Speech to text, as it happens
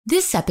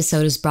This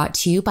episode is brought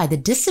to you by the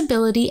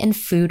Disability and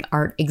Food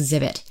Art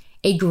Exhibit,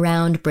 a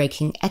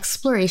groundbreaking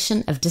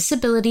exploration of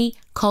disability,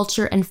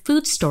 culture, and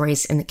food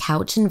stories in the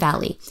Cowichan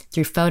Valley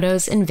through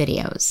photos and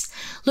videos.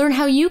 Learn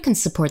how you can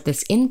support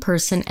this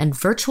in-person and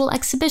virtual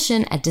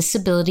exhibition at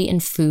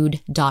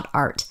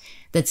disabilityandfood.art.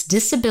 That's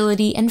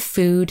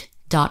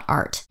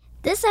disabilityandfood.art.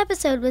 This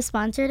episode was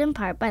sponsored in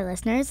part by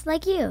listeners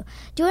like you.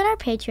 Join our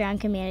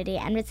Patreon community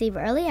and receive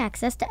early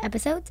access to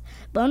episodes,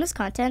 bonus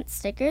content,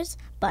 stickers,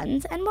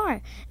 buttons, and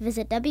more.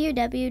 Visit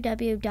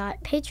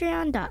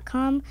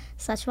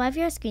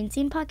www.patreon.com/YVR Screen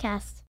Scene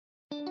Podcast.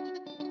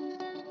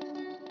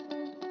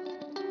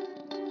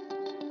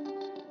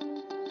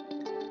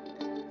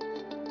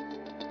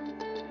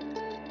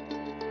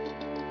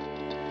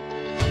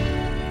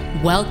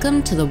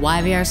 Welcome to the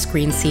YVR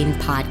Screen Scene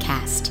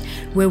Podcast,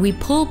 where we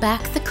pull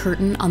back the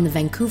curtain on the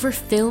Vancouver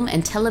film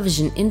and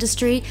television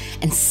industry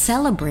and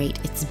celebrate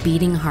its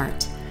beating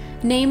heart,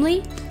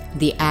 namely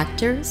the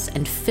actors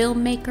and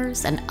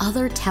filmmakers and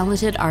other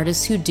talented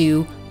artists who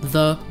do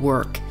the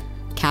work.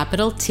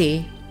 Capital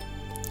T,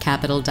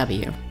 capital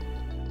W.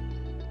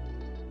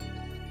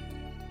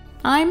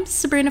 I'm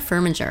Sabrina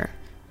Furminger,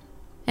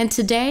 and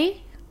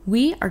today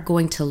we are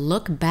going to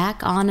look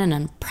back on an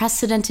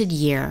unprecedented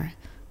year.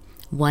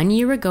 1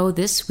 year ago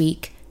this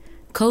week,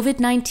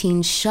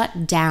 COVID-19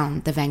 shut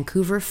down the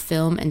Vancouver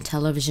film and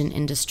television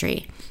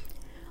industry.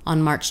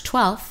 On March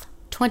 12th,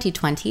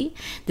 2020,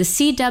 the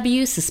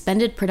CW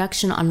suspended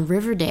production on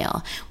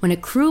Riverdale when a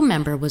crew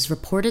member was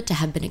reported to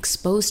have been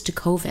exposed to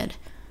COVID.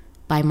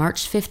 By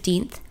March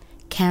 15th,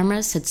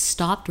 cameras had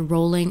stopped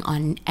rolling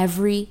on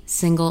every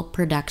single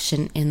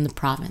production in the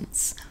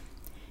province.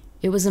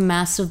 It was a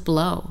massive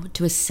blow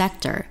to a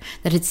sector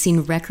that had seen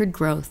record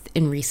growth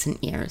in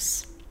recent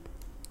years.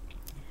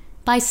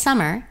 By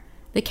summer,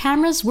 the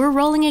cameras were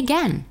rolling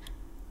again,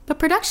 but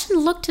production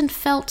looked and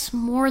felt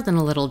more than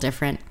a little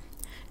different.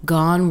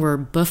 Gone were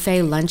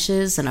buffet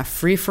lunches and a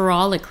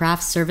free-for-all at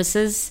craft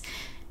services.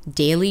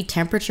 Daily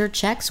temperature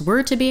checks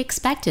were to be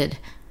expected,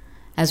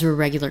 as were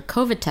regular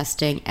COVID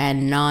testing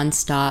and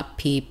non-stop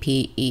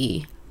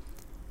PPE.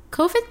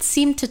 COVID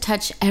seemed to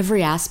touch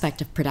every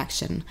aspect of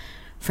production,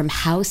 from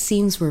how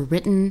scenes were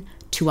written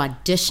to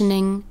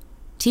auditioning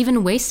to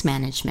even waste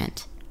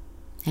management.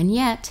 And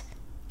yet,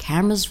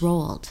 cameras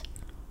rolled.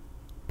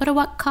 But at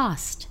what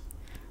cost?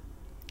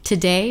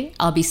 Today,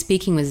 I'll be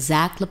speaking with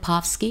Zach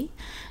Lipovski,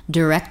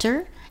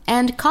 director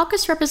and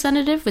caucus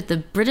representative with the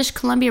British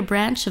Columbia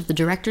branch of the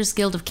Directors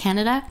Guild of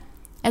Canada,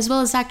 as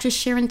well as actress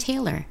Sharon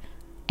Taylor,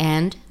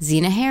 and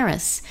Zena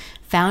Harris,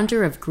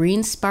 founder of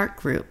Green Spark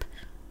Group,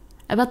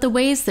 about the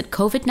ways that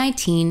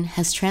COVID-19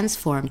 has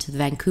transformed the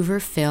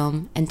Vancouver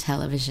film and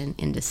television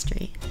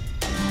industry.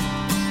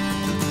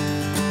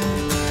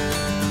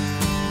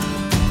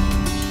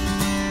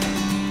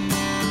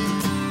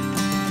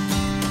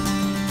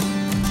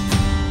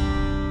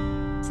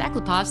 Zach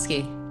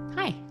Lipovski,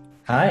 hi.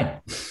 Hi.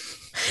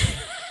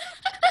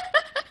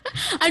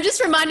 I'm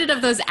just reminded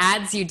of those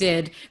ads you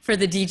did for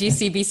the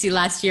DGCBC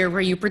last year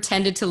where you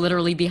pretended to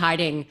literally be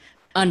hiding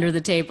under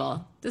the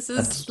table. This is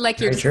That's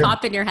like you're just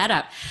popping your head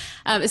up.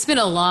 It's been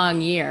a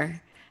long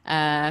year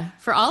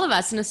for all of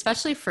us, and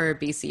especially for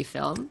BC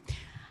Film.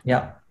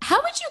 Yeah. How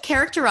would you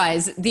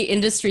characterize the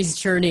industry's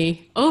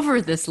journey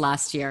over this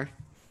last year?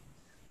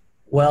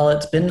 Well,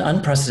 it's been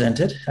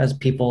unprecedented, as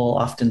people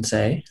often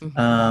say.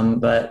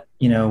 But,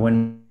 you know,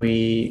 when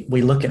we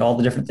look at all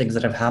the different things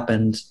that have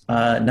happened,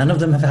 none of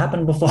them have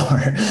happened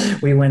before.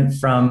 We went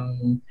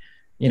from,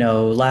 you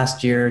know,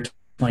 last year,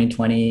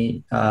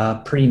 2020,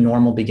 pretty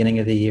normal beginning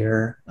of the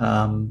year.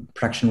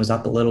 Production was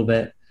up a little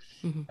bit.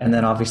 And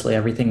then obviously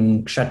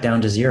everything shut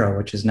down to zero,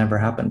 which has never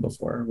happened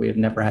before. We have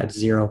never had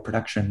zero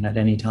production at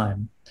any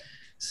time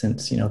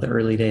since, you know, the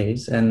early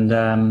days.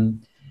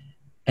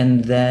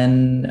 And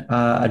then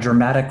a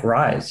dramatic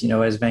rise, you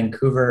know, as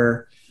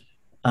Vancouver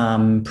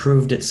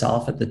proved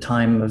itself at the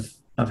time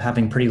of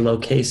having pretty low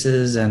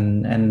cases,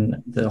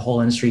 and the whole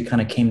industry kind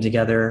of came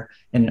together,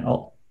 and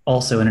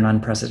also in an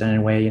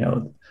unprecedented way, you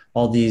know,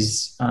 all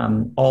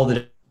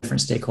the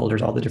different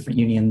stakeholders, all the different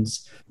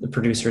unions, the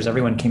producers,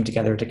 everyone came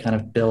together to kind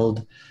of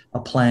build a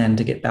plan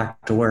to get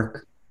back to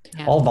work.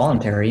 Yeah. All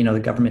voluntary, you know, the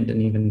government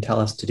didn't even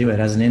tell us to do it.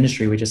 As an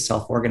industry, we just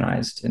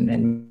self-organized and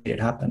made it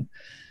happen.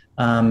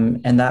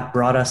 And that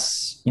brought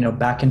us, you know,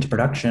 back into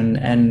production.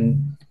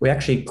 And we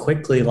actually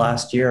quickly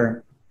last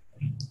year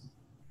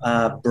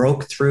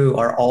broke through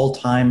our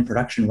all-time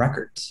production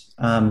records.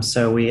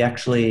 So we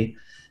actually,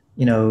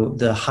 you know,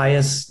 the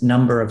highest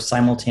number of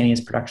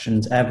simultaneous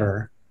productions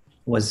ever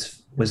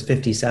was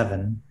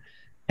 57.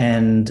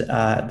 And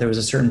there was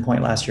a certain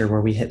point last year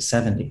where we hit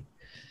 70.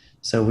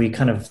 So we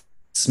kind of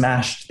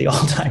smashed the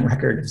all-time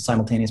record of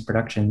simultaneous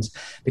productions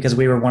because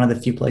we were one of the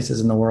few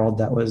places in the world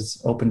that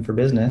was open for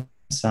business.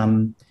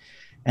 And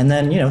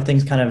then, you know,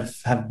 things kind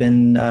of have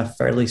been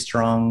fairly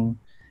strong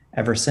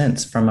ever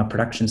since from a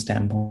production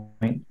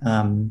standpoint.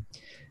 You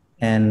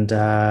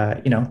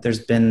know, there's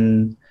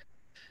been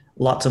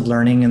lots of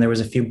learning, and there was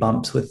a few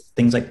bumps with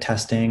things like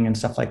testing and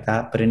stuff like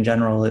that. But in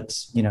general,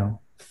 it's, you know,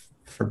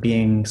 for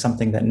being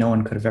something that no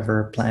one could have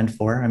ever planned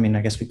for. I mean,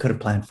 I guess we could have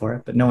planned for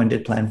it, but no one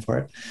did plan for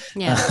it.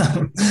 Yeah.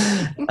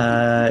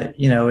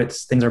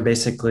 Things are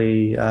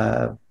basically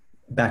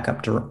back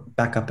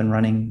up and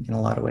running in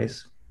a lot of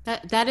ways.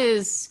 That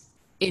is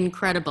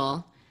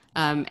incredible.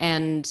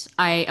 And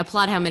I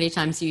applaud how many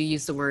times you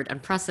use the word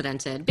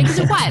unprecedented, because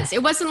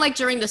it wasn't like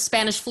during the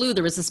Spanish flu,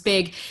 there was this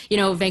big,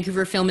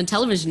 Vancouver film and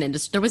television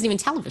industry. There wasn't even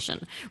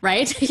television,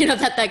 right?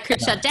 that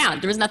could shut down.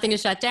 There was nothing to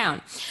shut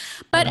down.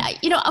 But,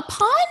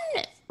 upon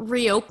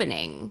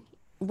reopening,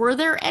 were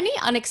there any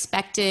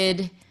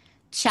unexpected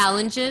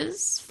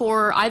challenges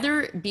for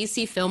either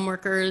BC film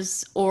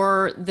workers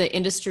or the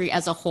industry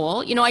as a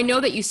whole? I know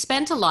that you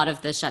spent a lot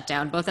of the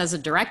shutdown, both as a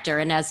director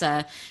and as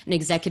an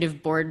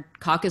executive board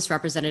caucus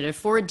representative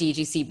for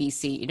DGC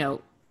BC,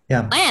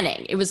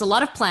 planning. It was a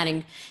lot of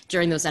planning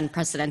during the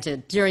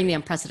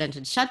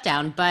unprecedented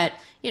shutdown. But,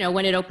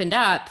 when it opened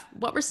up,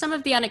 what were some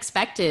of the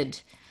unexpected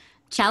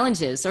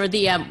challenges or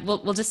the,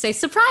 we'll just say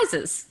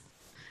surprises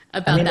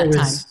about that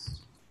time?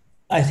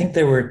 I think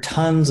there were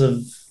tons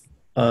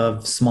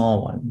of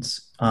small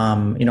ones.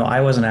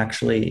 I wasn't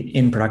actually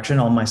in production.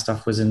 All my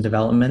stuff was in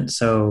development.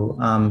 So,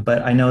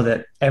 but I know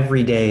that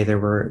every day there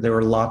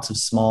were lots of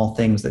small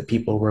things that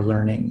people were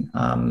learning,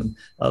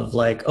 of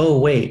like, oh,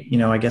 wait,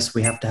 I guess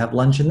we have to have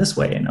lunch in this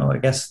way. I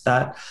guess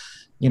that,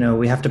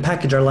 we have to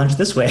package our lunch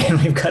this way, and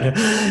we've got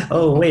to,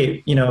 oh,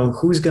 wait,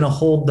 who's going to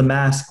hold the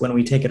mask when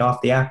we take it off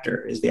the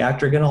actor? Is the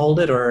actor going to hold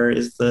it, or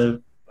is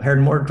the hair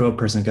and wardrobe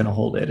person going to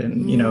hold it?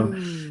 And,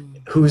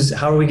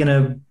 how are we going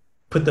to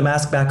put the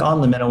mask back on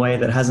them in a way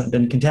that hasn't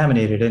been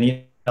contaminated?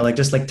 And,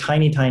 just like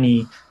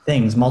tiny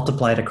things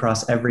multiplied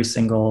across every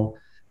single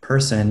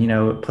person,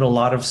 put a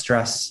lot of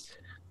stress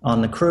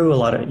on the crew. A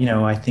lot of,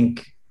 I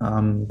think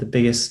the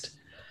biggest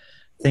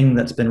thing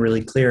that's been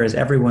really clear is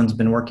everyone's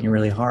been working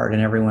really hard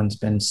and everyone's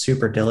been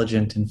super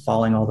diligent in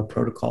following all the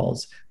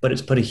protocols, but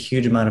it's put a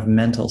huge amount of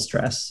mental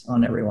stress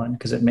on everyone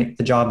because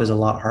the job is a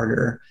lot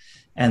harder,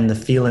 and the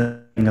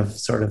feeling of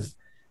sort of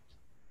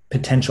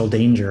potential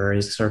danger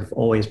is sort of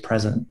always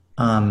present.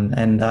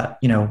 And that,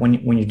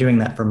 when you're doing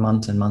that for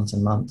months and months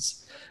and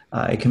months,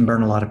 it can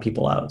burn a lot of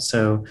people out.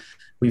 So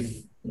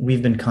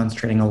we've been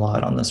concentrating a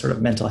lot on the sort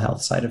of mental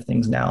health side of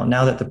things now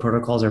that the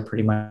protocols are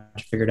pretty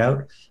much figured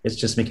out. It's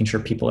just making sure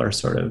people are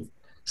sort of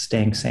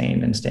staying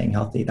sane and staying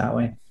healthy that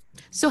way.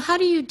 So how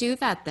do you do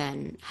that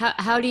then?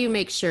 How do you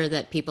make sure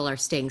that people are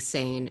staying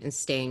sane and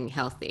staying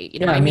healthy?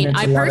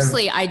 I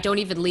personally, I don't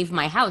even leave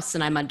my house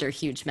and I'm under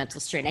huge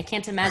mental strain. I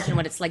can't imagine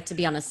what it's like to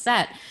be on a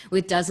set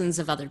with dozens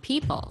of other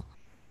people.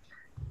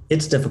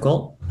 It's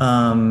difficult.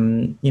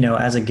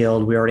 As a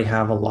guild, we already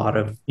have a lot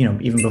of,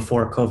 even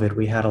before COVID,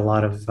 we had a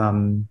lot of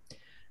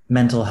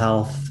mental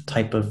health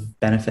type of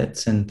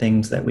benefits and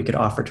things that we could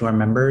offer to our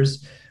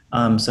members.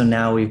 So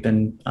now we've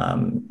been,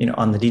 on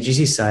the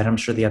DGC side, I'm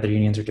sure the other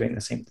unions are doing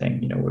the same thing.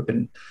 We've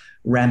been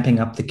ramping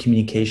up the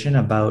communication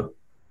about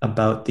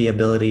the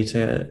ability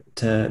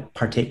to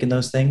partake in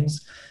those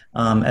things,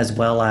 as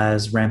well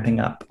as ramping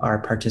up our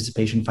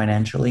participation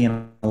financially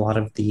in a lot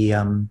of the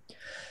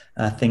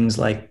things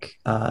like,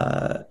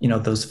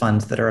 those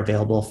funds that are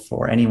available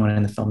for anyone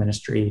in the film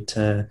industry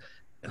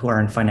who are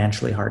in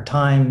financially hard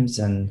times,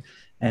 and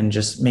it's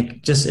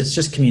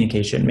just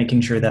communication,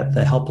 making sure that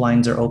the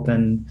helplines are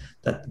open,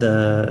 that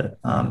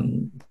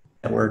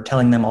that we're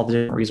telling them all the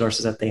different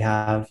resources that they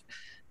have,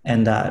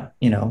 and that,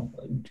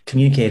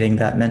 communicating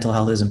that mental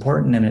health is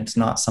important and it's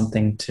not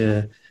something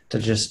to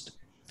just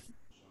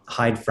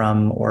hide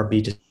from or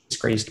be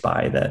disgraced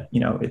by, that,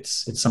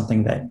 it's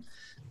something that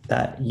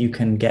you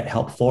can get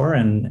help for.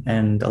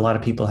 And a lot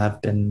of people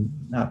have been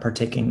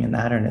partaking in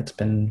that, and it's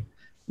been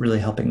really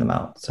helping them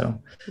out.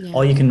 So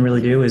all you can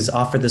really do is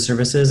offer the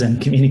services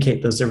and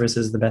communicate those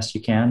services the best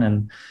you can,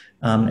 and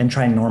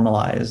try and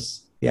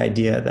normalize the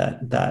idea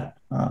that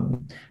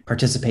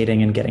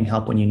participating and getting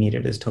help when you need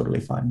it is totally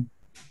fine.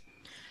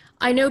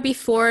 I know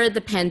before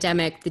the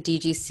pandemic, the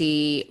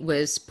DGC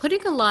was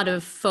putting a lot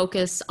of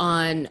focus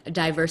on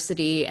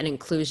diversity and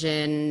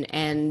inclusion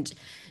and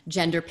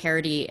gender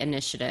parity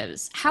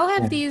initiatives. How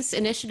have these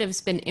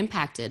initiatives been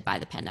impacted by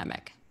the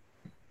pandemic?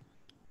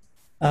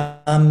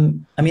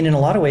 In a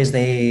lot of ways,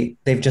 they've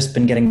just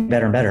been getting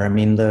better and better.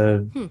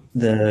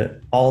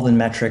 All the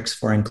metrics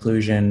for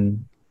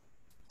inclusion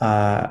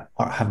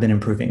have been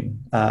improving.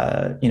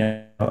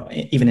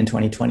 Even in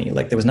 2020,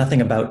 like there was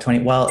nothing about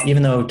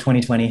even though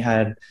 2020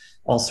 had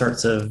all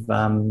sorts of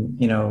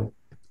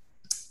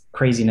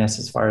craziness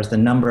as far as the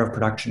number of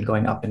production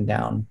going up and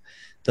down,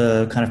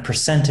 the kind of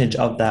percentage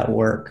of that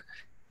work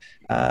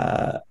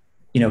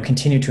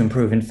continued to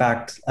improve. In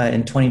fact,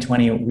 in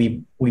 2020,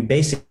 we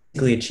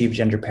basically achieved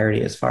gender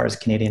parity as far as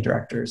Canadian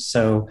directors.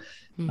 So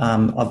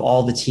of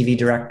all the TV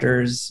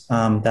directors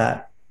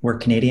that were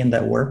Canadian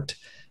that worked,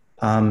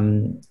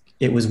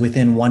 it was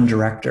within one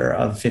director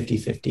of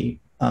 50-50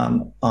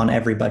 on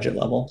every budget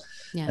level.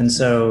 Yeah. And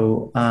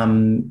so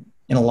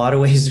in a lot of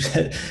ways,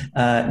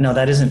 no,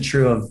 that isn't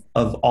true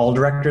of all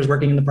directors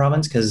working in the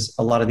province, because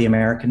a lot of the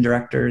American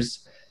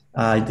directors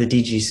The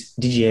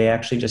DGA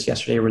actually just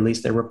yesterday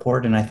released their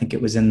report, and I think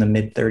it was in the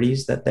mid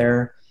 30s that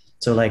they're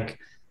so like,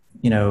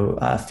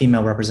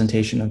 female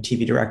representation of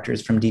TV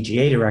directors from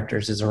DGA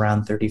directors is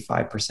around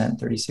 35%,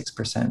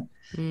 36%.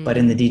 But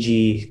in the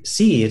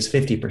DGC, it's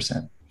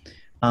 50%.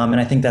 And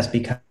I think that's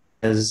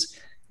because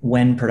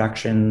when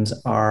productions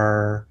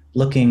are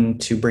looking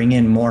to bring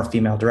in more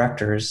female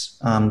directors,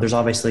 there's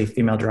obviously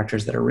female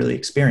directors that are really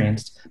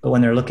experienced, but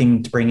when they're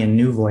looking to bring in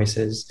new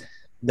voices,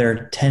 they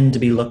tend to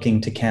be looking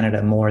to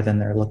Canada more than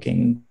they're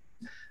looking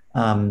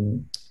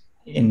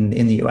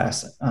in the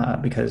US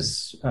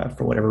because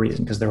for whatever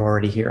reason, because they're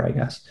already here, I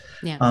guess.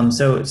 Yeah.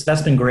 So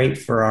that's been great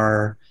for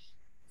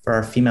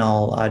our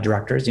female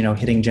directors.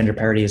 Hitting gender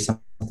parity is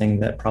something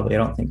that probably I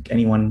don't think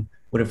anyone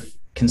would have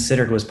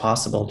considered was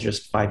possible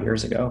just 5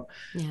 years ago.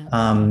 Yeah.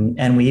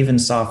 And we even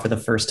saw for the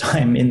first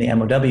time in the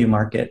MOW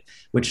market,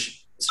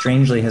 which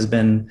strangely has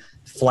been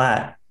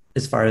flat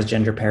as far as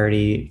gender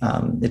parity.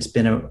 It's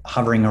been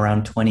hovering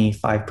around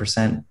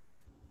 25%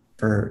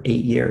 for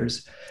 8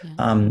 years.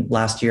 Yeah.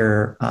 Last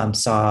year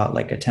saw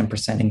like a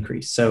 10%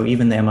 increase. So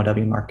even the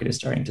MOW market is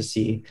starting to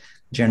see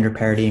gender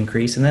parity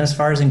increase. And then as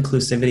far as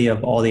inclusivity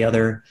of all the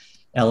other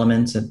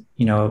elements,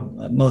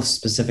 most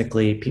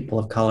specifically people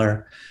of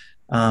color,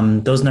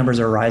 those numbers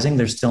are rising.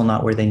 They're still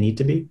not where they need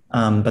to be,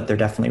 but they're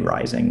definitely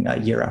rising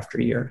year after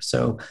year.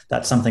 So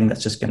that's something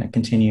that's just going to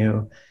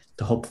continue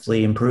to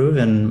hopefully improve.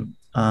 And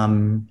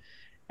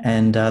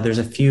there's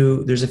a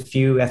few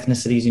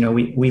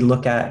ethnicities. We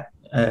look at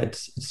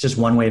it's just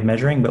one way of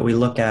measuring, but we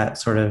look at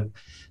sort of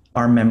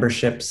our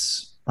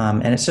memberships,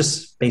 and it's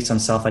just based on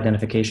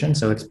self-identification.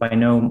 So it's by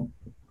no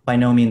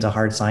means a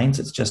hard science.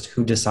 It's just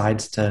who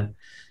decides to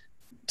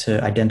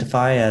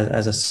identify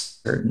as a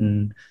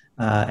certain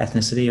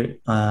ethnicity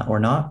or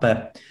not.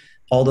 But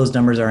all those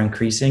numbers are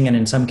increasing, and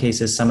in some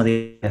cases, some of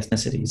the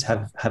ethnicities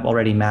have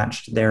already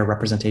matched their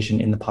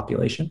representation in the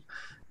population.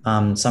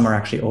 Some are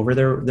actually over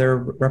their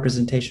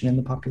representation in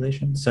the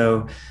population.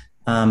 So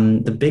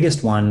the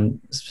biggest one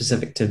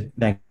specific to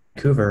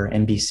Vancouver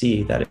and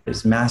BC that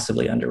is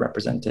massively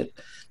underrepresented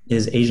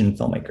is Asian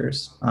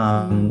filmmakers.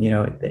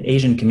 The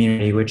Asian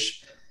community,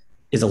 which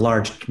is a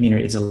large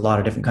community, it's a lot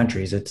of different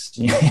countries. It's,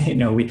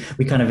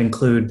 we kind of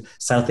include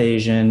South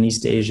Asian,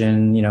 East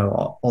Asian,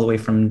 all the way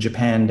from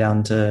Japan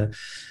down to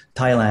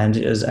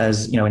Thailand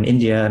as in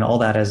India and all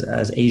that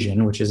as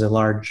Asian, which is a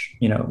large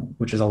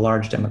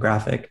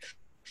demographic.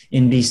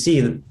 In BC,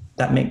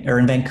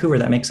 in Vancouver,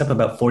 that makes up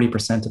about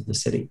 40% of the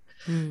city.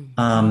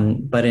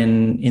 But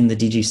in the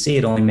DGC,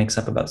 it only makes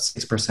up about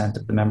 6%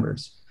 of the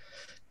members.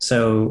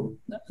 So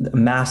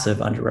massive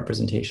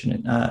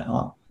underrepresentation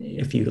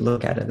if you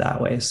look at it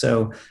that way.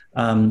 So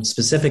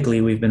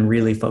specifically, we've been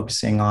really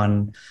focusing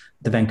on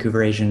the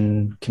Vancouver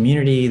Asian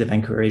community, the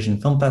Vancouver Asian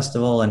Film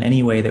Festival, and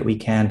any way that we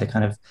can to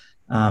kind of,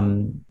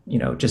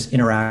 just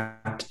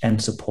interact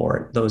and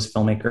support those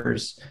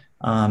filmmakers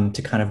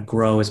to kind of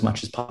grow as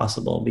much as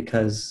possible,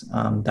 because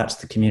that's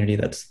the community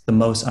that's the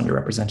most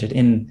underrepresented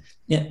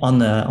on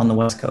the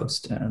West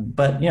Coast.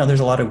 But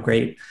there's a lot of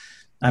great.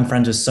 I'm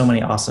friends with so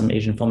many awesome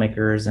Asian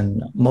filmmakers,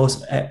 and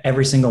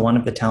every single one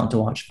of the Talent to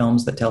Watch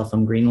films that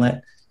Telefilm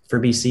greenlit for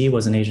BC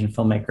was an Asian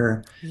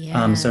filmmaker.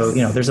 Yes. So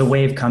there's a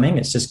wave coming.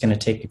 It's just going to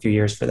take a few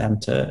years for them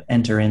to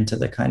enter into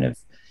the kind of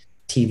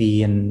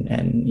TV and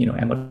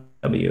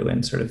MOW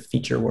and sort of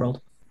feature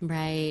world.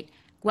 Right.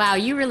 Wow,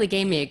 you really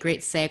gave me a great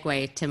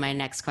segue to my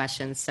next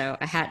question. So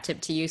a hat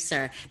tip to you,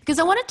 sir, because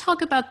I want to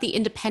talk about the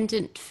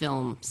independent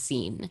film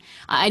scene.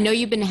 I know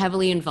you've been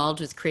heavily involved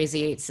with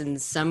Crazy Eights in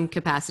some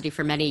capacity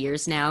for many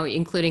years now,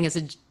 including as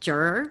a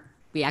juror.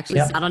 We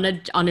actually sat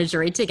on a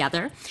jury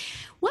together.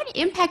 What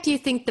impact do you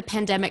think the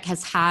pandemic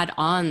has had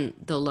on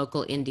the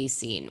local indie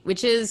scene,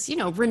 which is,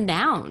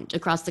 renowned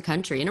across the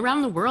country and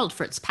around the world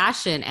for its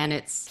passion and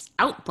its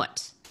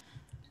output?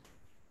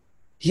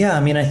 Yeah,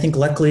 I think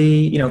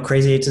luckily,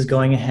 Crazy Eights is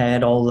going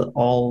ahead. All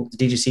the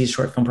DGC's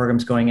short film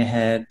programs going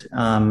ahead,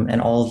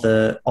 and all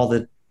the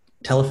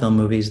telefilm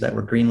movies that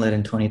were greenlit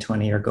in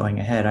 2020 are going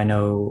ahead. I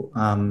know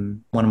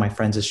one of my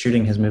friends is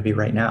shooting his movie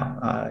right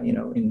now,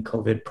 in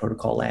COVID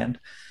protocol land.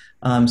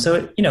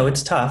 So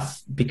it's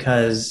tough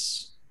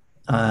because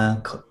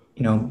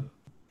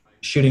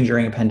shooting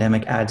during a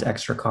pandemic adds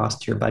extra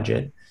cost to your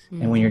budget,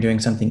 and when you're doing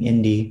something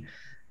indie,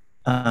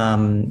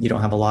 you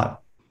don't have a lot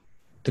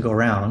to go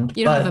around.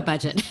 You don't have a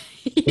budget.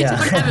 You don't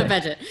have a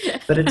budget.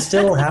 But it's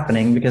still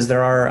happening because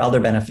there are other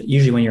benefits.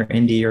 Usually when you're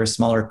indie, you're a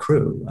smaller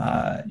crew.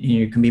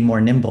 You can be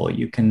more nimble.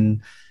 You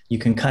can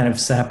kind of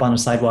set up on a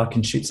sidewalk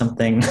and shoot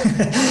something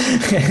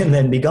and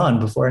then be gone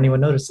before anyone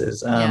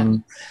notices.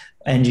 And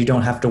you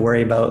don't have to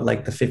worry about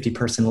like the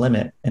 50-person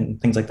limit and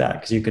things like that,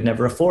 because you could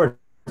never afford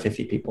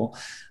 50 people.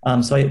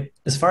 So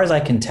as far as I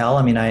can tell,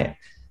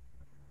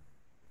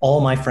 all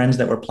my friends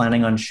that were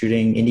planning on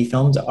shooting indie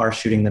films are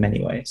shooting them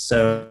anyway.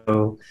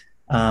 So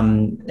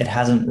it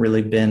hasn't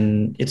really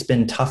it's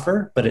been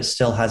tougher, but it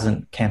still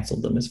hasn't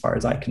canceled them as far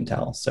as I can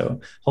tell.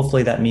 So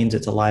hopefully that means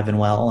it's alive and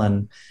well.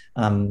 And,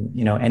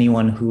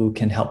 anyone who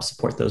can help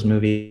support those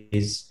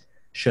movies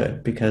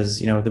should, because,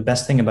 the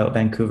best thing about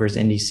Vancouver's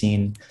indie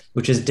scene,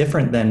 which is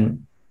different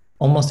than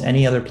almost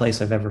any other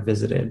place I've ever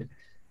visited,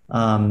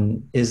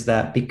 is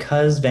that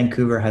because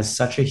Vancouver has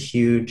such a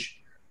huge,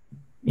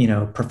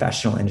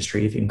 professional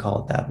industry, if you can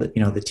call it that, but,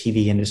 the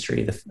TV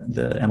industry,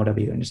 the MOW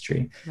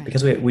industry, right.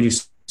 Because we do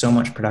so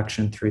much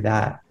production through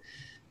that,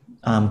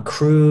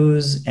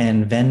 crews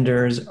and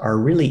vendors are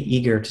really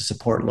eager to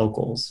support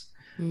locals,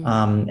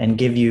 and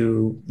give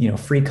you,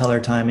 free color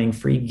timing,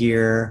 free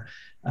gear,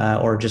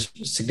 or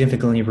just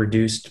significantly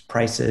reduced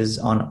prices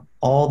on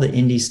all the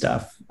indie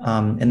stuff.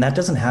 And that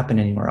doesn't happen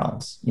anywhere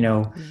else.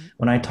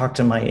 When I talk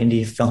to my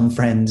indie film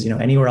friends,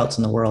 anywhere else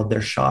in the world,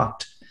 they're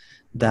shocked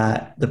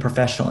that the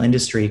professional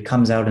industry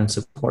comes out and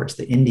supports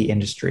the indie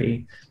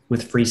industry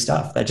with free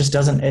stuff. That just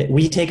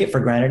we take it for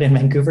granted in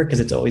Vancouver because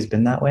it's always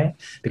been that way,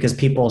 because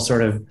people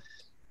sort of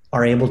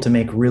are able to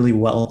make really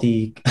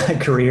wealthy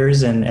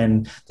careers,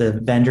 and the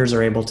vendors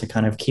are able to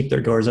kind of keep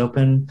their doors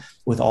open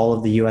with all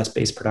of the US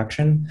based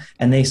production,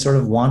 and they sort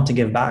of want to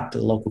give back to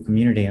the local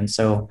community. And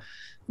so,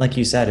 like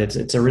you said,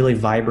 it's a really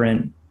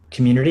vibrant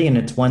community, and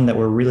it's one that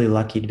we're really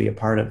lucky to be a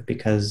part of,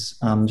 because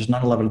there's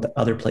not a lot of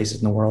other places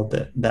in the world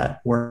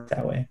that work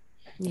that way.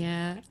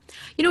 Yeah.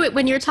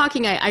 When you're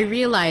talking, I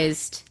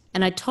realized,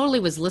 and I totally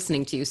was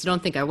listening to you, so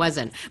don't think I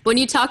wasn't, but when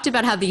you talked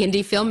about how the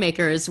indie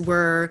filmmakers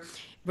were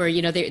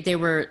they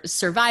were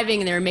surviving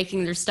and they were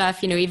making their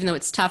stuff, even though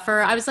it's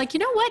tougher, I was like,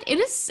 what? It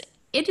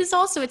is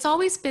also, it's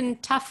always been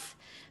tough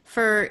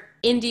for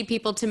indie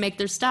people to make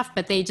their stuff,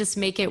 but they just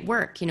make it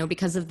work,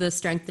 because of the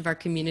strength of our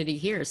community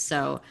here.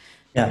 So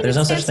yeah, there's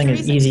no such thing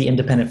as easy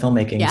independent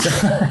filmmaking. Yeah.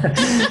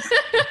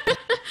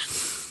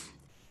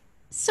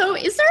 So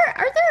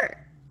are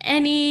there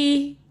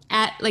any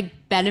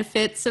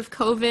benefits of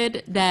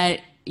COVID that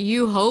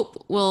you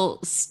hope will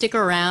stick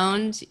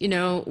around,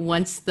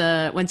 once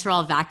we're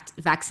all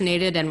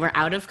vaccinated and we're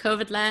out of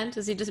COVID land,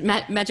 as you just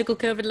magical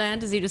COVID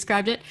land, as you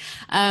described it?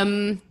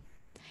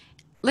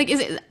 Is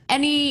it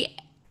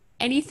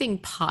anything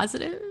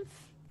positive?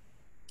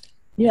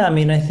 Yeah,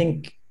 I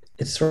think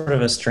it's sort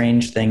of a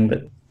strange thing,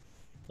 but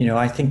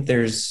I think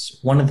there's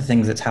one of the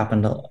things that's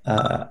happened.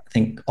 I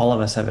think all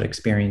of us have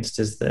experienced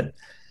is that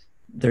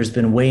there's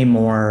been way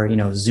more,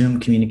 Zoom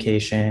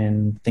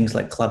communication, things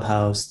like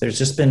Clubhouse. There's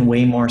just been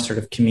way more sort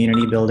of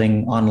community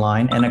building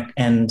online,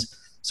 and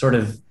sort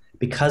of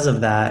because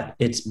of that,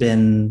 it's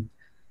been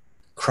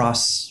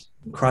cross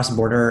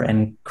border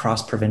and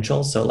cross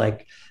provincial. So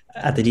like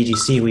at the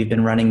DGC, we've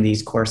been running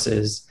these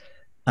courses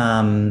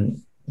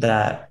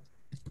that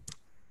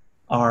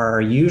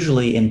are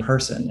usually in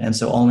person, and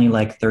so only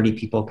like 30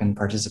 people can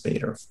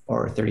participate,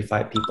 or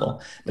 35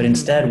 people. But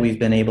instead, we've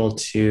been able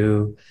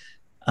to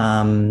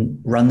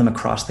run them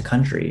across the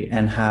country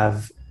and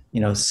have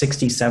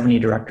 60, 70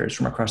 directors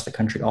from across the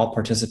country all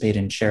participate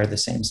and share the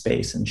same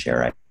space and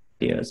share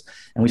ideas.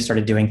 And we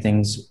started doing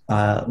things,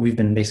 we've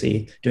been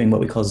basically doing what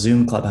we call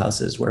Zoom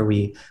clubhouses, where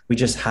we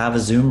just have a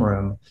Zoom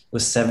room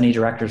with 70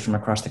 directors from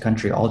across the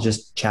country all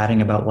just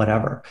chatting about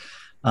whatever.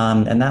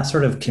 And that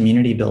sort of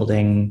community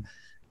building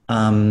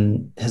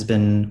has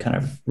been kind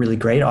of really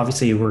great.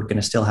 Obviously, we're going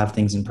to still have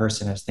things in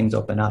person as things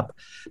open up,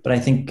 but I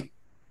think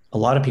a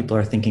lot of people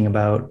are thinking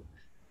about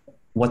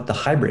what the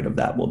hybrid of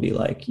that will be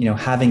like,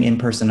 having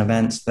in-person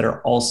events that are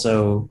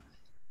also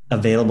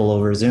available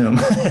over Zoom.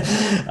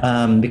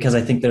 Because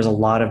I think there's a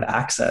lot of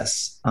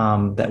access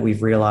that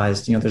we've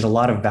realized, there's a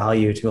lot of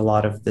value to a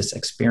lot of this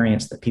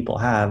experience that people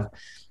have.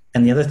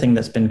 And the other thing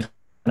that's been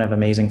kind of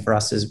amazing for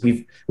us is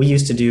we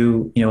used to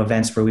do,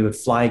 events where we would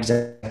fly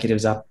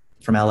executives up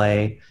from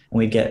LA,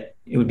 and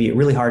it would be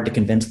really hard to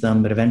convince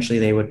them, but eventually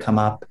they would come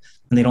up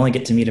and they'd only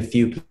get to meet a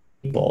few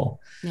people.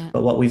 Yeah.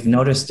 But what we've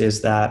noticed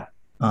is that,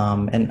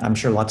 and I'm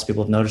sure lots of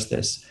people have noticed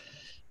this,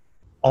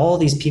 all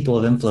these people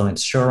of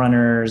influence,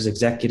 showrunners,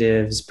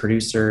 executives,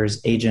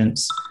 producers,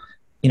 agents,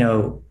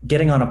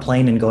 getting on a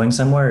plane and going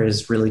somewhere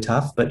is really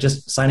tough, but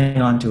just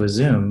signing on to a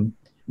Zoom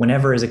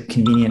whenever is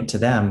convenient to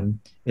them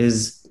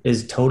is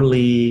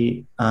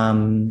totally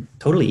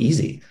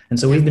easy. And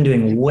so we've been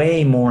doing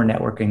way more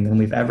networking than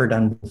we've ever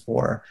done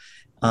before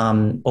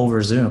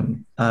over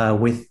Zoom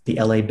with the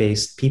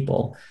LA-based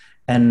people.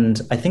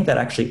 And I think that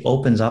actually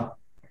opens up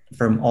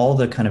from all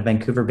the kind of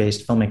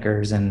Vancouver-based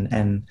filmmakers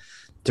and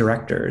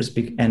directors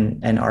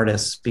and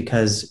artists,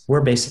 because we're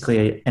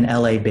basically an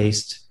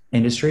LA-based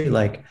industry.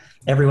 Like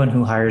everyone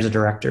who hires a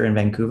director in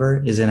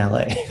Vancouver is in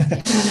LA.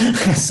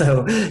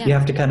 So you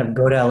have to kind of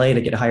go to LA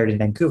to get hired in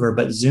Vancouver,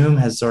 but Zoom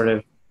has sort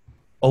of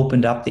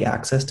opened up the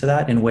access to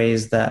that in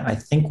ways that I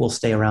think will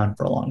stay around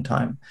for a long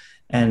time.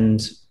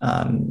 And,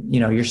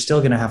 you're still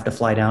going to have to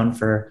fly down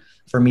for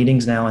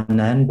meetings now and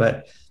then,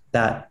 but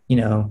that,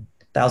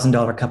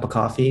 $1,000 cup of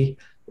coffee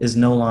is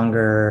no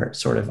longer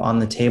sort of on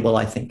the table,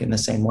 I think, in the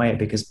same way,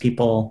 because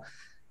people,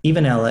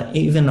 even all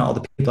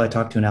the people I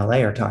talk to in LA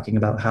are talking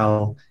about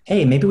how,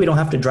 hey, maybe we don't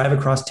have to drive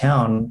across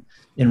town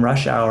in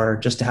rush hour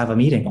just to have a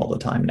meeting all the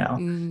time now.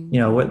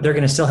 They're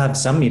going to still have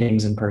some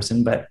meetings in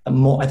person, but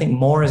I think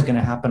more is going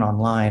to happen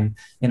online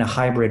in a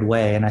hybrid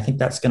way. And I think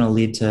that's going to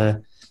lead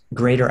to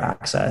greater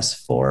access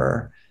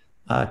for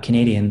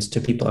Canadians to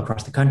people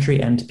across the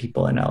country and to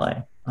people in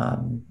LA,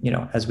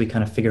 as we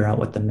kind of figure out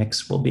what the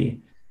mix will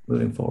be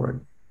moving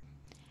forward.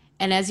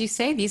 And as you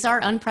say, these are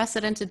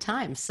unprecedented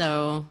times.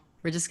 So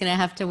we're just going to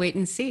have to wait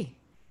and see.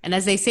 And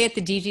as they say at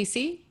the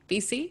DGC,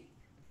 BC,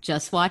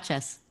 just watch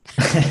us.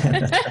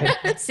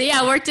 Right. See,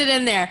 I worked it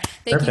in there.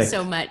 Thank Perfect. you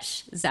so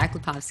much, Zach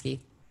Lipovsky.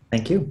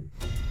 Thank you.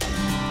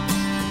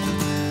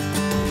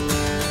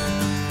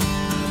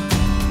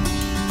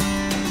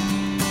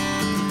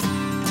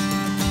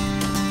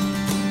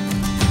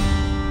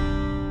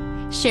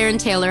 Sharon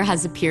Taylor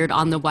has appeared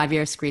on the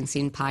YVR Screen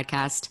Scene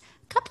podcast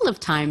a couple of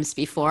times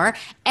before,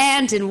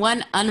 and in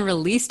one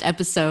unreleased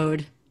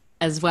episode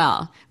as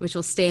well, which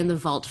will stay in the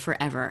vault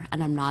forever.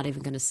 And I'm not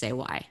even going to say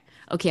why.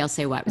 Okay, I'll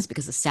say why. It was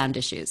because of sound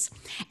issues.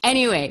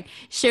 Anyway,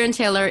 Sharon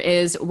Taylor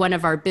is one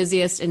of our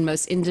busiest and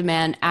most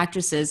in-demand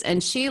actresses,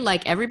 and she,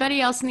 like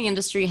everybody else in the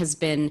industry, has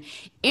been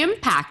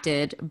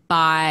impacted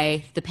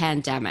by the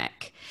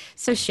pandemic.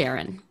 So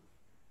Sharon,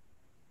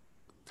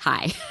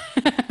 hi.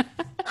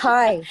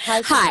 Hi.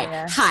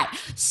 Hi.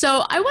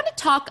 So I want to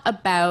talk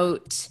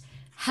about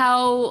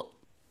how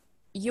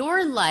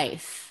your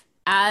life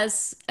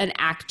as an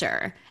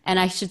actor, and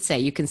I should say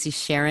you can see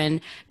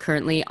Sharon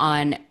currently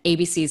on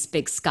ABC's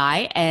Big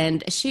Sky,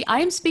 and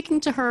I am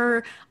speaking to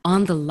her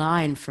on the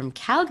line from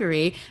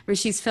Calgary, where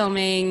she's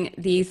filming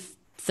the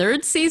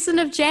third season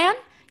of Jan.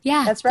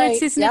 Yeah, that's right. Third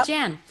season of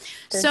Jan.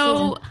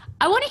 So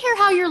I want to hear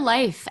how your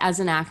life as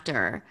an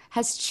actor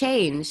has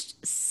changed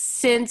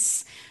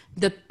since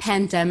the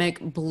pandemic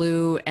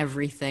blew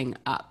everything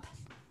up.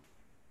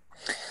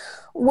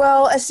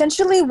 Well,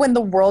 essentially when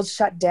the world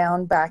shut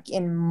down back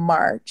in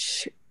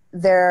March,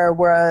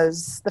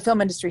 the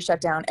film industry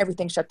shut down,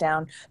 everything shut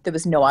down. There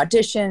was no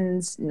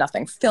auditions,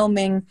 nothing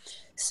filming.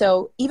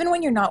 So even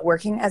when you're not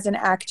working as an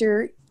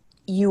actor,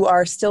 you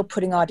are still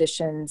putting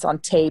auditions on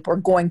tape or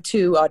going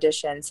to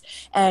auditions,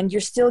 and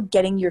you're still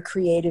getting your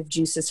creative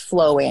juices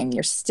flowing.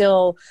 You're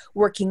still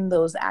working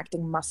those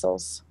acting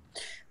muscles.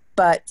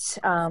 But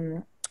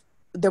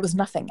there was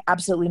nothing,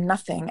 absolutely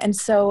nothing. And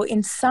so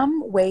in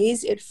some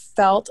ways it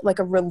felt like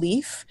a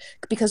relief,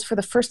 because for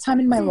the first time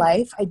in my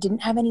life, I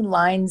didn't have any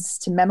lines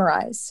to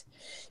memorize,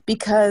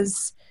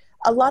 because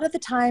a lot of the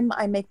time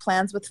I make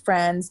plans with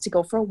friends to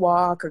go for a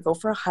walk or go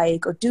for a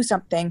hike or do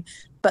something,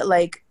 but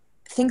like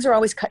things are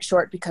always cut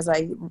short because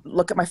I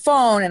look at my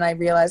phone and I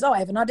realize, I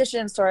have an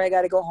audition, sorry, I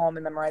got to go home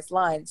and memorize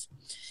lines.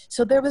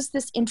 So there was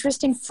this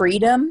interesting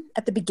freedom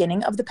at the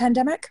beginning of the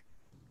pandemic.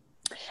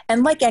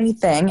 And like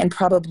anything, and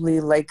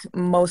probably like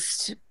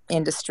most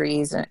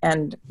industries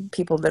and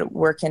people that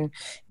work in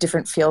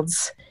different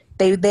fields,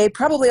 they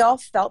probably all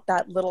felt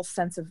that little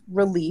sense of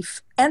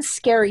relief and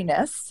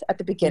scariness at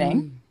the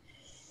beginning,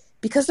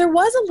 because there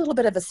was a little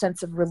bit of a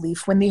sense of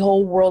relief when the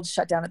whole world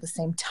shut down at the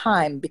same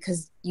time,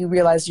 because you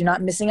realize you're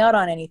not missing out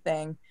on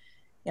anything.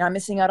 You're not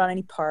missing out on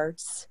any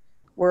parts.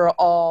 We're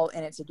all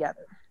in it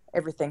together.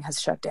 Everything has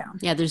shut down.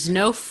 Yeah, there's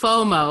no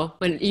FOMO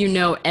when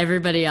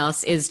everybody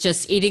else is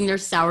just eating their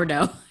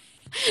sourdough,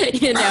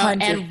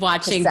 100%. And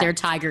watching their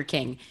Tiger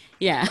King.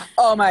 Yeah.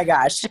 Oh my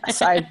goch.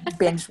 So I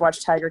binge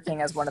watched Tiger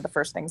King as one of the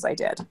first things I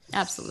did.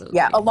 Absolutely.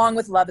 Yeah, along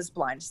with Love is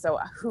Blind. So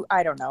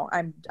I don't know.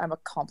 I'm a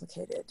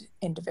complicated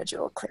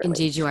individual, clearly.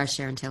 Indeed you are,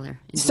 Sharon Taylor.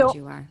 Indeed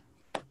you are.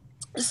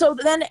 So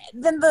then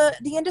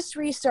the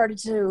industry started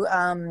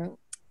to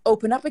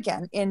open up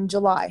again in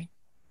July.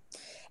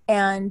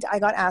 And I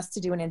got asked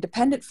to do an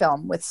independent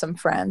film with some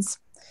friends.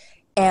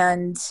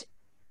 And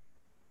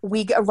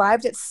we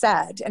arrived at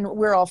set, and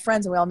we're all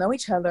friends and we all know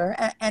each other.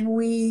 And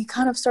we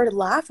kind of started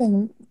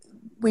laughing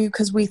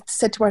because we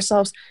said to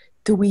ourselves,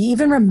 do we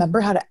even remember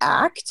how to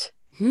act?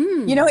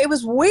 It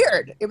was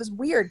weird. It was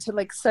weird to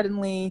like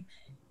suddenly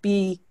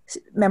be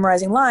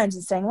memorizing lines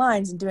and saying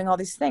lines and doing all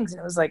these things. And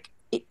it was like,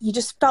 you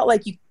just felt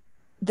like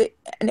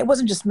and it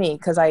wasn't just me,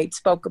 because I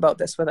spoke about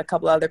this with a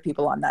couple other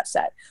people on that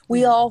set.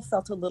 We all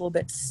felt a little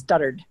bit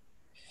stuttered.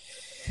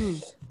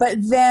 But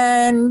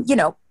then,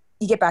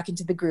 you get back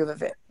into the groove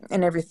of it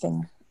and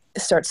everything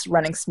starts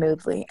running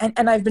smoothly.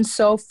 And I've been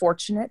so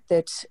fortunate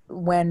that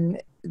when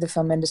the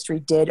film industry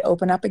did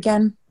open up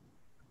again,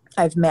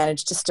 I've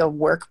managed to still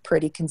work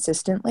pretty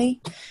consistently.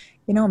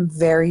 I'm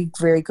very,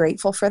 very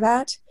grateful for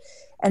that.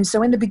 And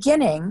so in the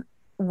beginning,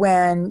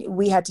 when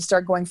we had to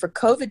start going for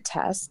COVID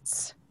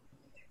tests,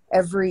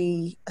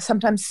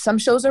 sometimes some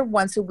shows are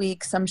once a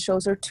week, some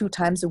shows are 2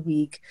 times a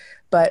week.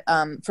 But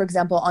for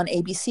example, on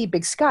ABC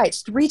Big Sky,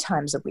 it's 3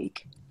 times a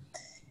week.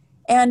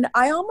 And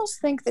I almost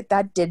think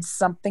that did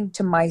something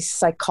to my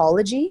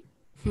psychology.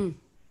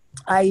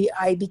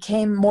 I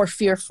became more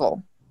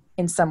fearful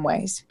in some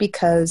ways,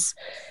 because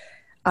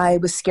I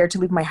was scared to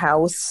leave my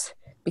house,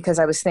 because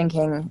I was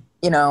thinking,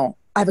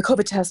 I have a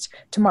COVID test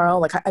tomorrow.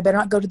 Like, I better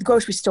not go to the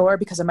grocery store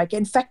because I might get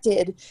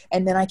infected,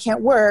 and then I can't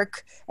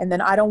work. And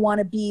then I don't want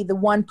to be the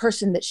one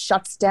person that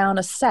shuts down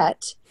a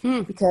set,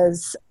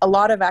 because a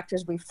lot of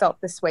actors, we felt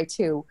this way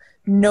too.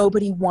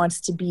 Nobody wants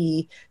to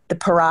be the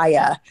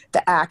pariah,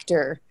 the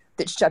actor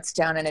that shuts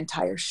down an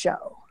entire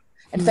show.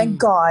 And thank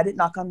God,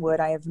 knock on wood,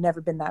 I have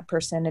never been that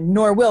person, and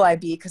nor will I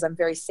be, because I'm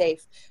very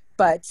safe.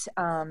 But,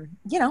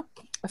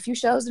 a few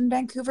shows in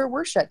Vancouver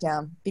were shut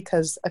down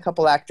because a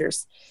couple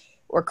actors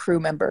or crew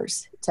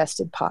members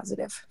tested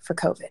positive for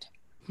COVID.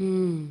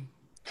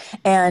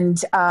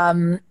 And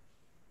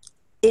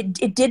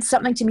it did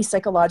something to me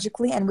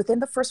psychologically. And within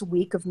the first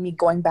week of me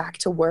going back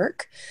to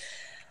work,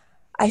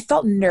 I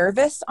felt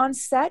nervous on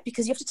set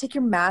because you have to take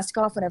your mask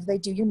off whenever they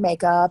do your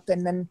makeup.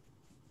 And then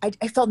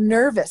I felt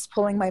nervous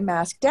pulling my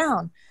mask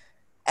down.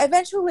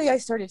 Eventually, I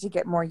started to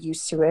get more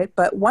used to it.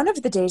 But one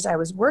of the days I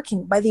was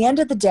working, by the end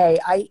of the day,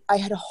 I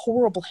had a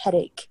horrible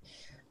headache.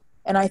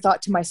 And I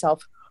thought to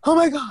myself, oh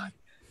my God,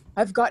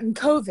 I've gotten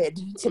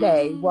COVID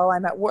today while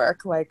I'm at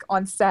work, like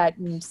on set.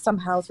 And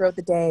somehow throughout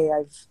the day,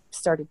 I've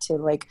started to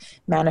like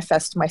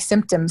manifest my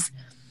symptoms.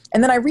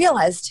 And then I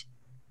realized,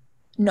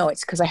 no,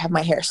 it's because I have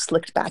my hair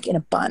slicked back in a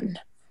bun.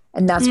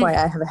 And that's why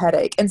I have a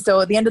headache. And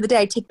so at the end of the day,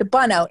 I take the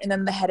bun out and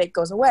then the headache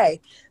goes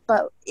away.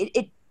 But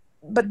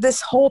but this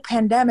whole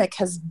pandemic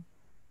has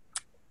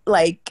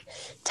like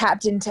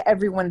tapped into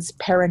everyone's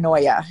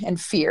paranoia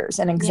and fears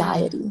and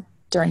anxiety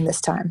during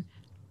this time.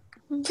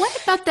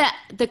 What about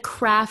the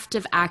craft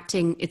of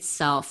acting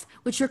itself,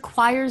 which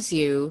requires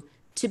you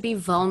to be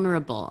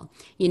vulnerable,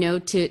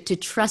 to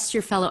trust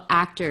your fellow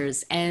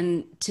actors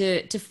and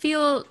to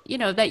feel,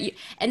 that you,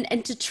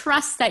 and to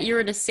trust that you're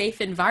in a safe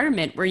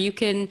environment where you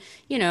can,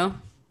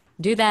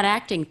 do that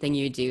acting thing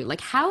you do. Like,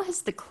 how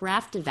has the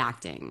craft of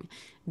acting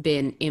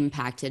been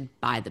impacted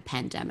by the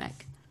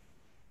pandemic?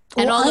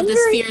 And all of the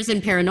fears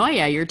and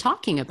paranoia you're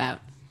talking about.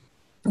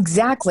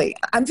 Exactly.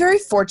 I'm very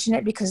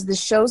fortunate because the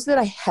shows that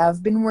I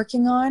have been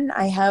working on,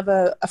 I have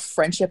a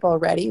friendship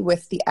already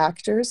with the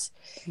actors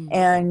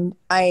and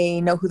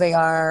I know who they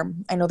are.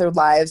 I know their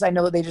lives. I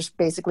know they just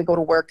basically go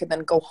to work and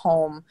then go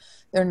home.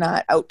 They're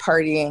not out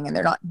partying and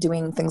they're not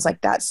doing things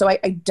like that. So I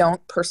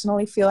don't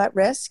personally feel at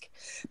risk,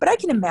 but I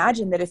can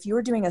imagine that if you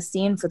were doing a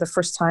scene for the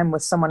first time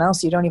with someone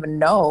else you don't even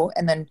know,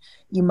 and then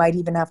you might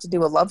even have to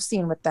do a love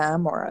scene with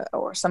them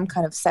or some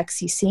kind of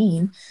sexy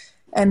scene,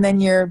 and then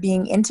you're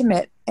being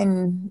intimate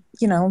and,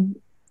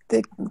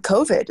 the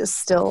COVID is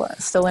still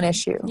an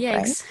issue. Yikes.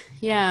 Right?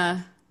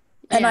 Yeah.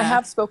 And I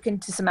have spoken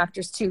to some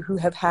actors too who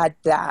have had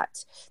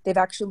that. They've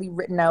actually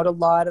written out a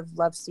lot of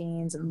love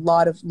scenes and a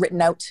lot of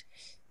written out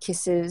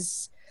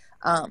kisses.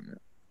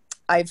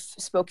 I've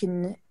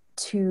spoken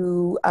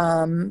to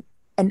an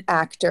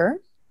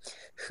actor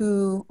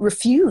who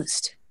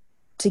refused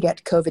to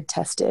get COVID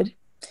tested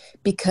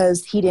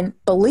because he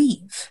didn't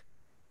believe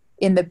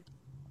in the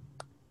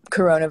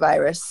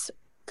coronavirus,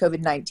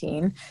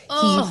 COVID-19.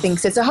 He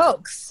thinks it's a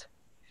hoax.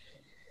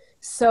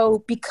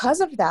 So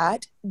because of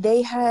that,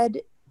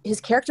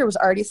 his character was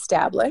already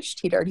established.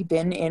 He'd already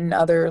been in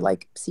other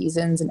like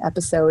seasons and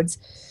episodes.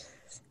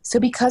 So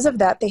because of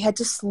that, they had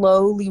to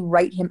slowly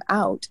write him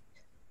out.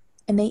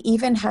 And they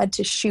even had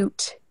to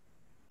shoot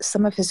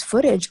some of his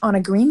footage on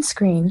a green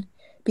screen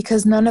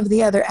because none of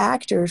the other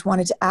actors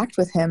wanted to act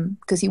with him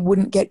because he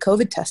wouldn't get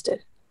COVID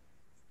tested.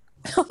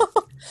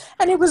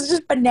 And it was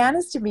just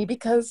bananas to me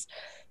because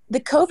the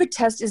COVID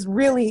test is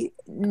really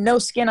no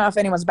skin off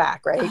anyone's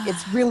back, right?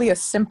 It's really a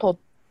simple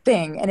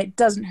thing. And it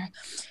doesn't,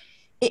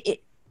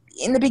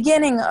 in the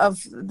beginning of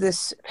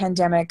this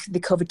pandemic, the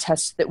COVID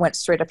tests that went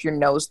straight up your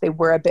nose, they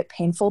were a bit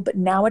painful, but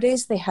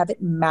nowadays they have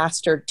it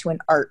mastered to an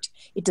art.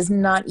 It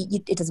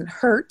doesn't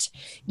hurt.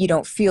 You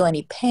don't feel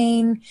any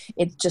pain.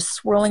 It's just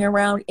swirling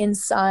around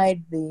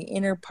inside the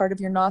inner part of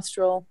your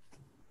nostril.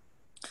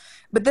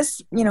 But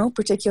this,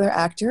 particular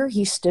actor,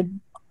 he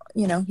stood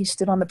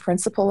on the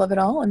principle of it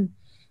all and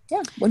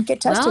wouldn't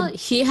get tested. Well,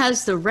 he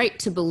has the right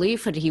to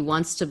believe what he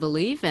wants to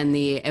believe, and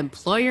the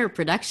employer,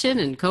 production,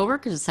 and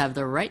coworkers have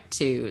the right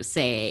to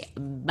say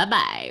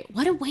bye-bye.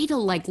 What a way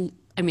to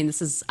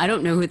I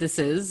don't know who this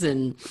is,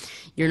 and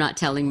you're not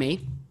telling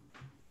me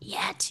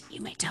yet.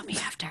 You may tell me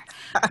after.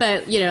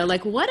 But,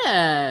 what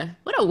a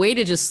way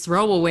to just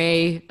throw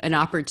away an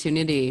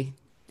opportunity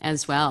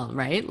as well,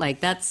 right? Like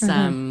that's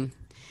some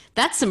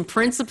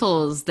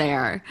principles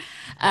there,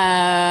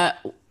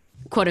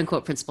 quote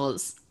unquote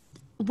principles.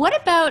 What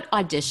about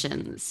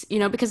auditions?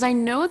 Because I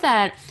know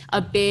that a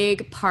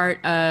big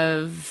part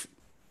of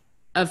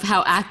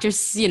how actors,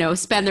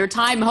 spend their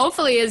time,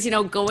 hopefully, is,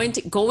 going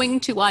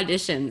to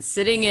auditions,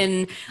 sitting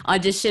in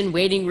audition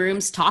waiting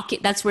rooms, talking.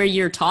 That's where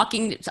you're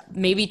talking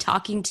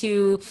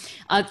to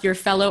your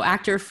fellow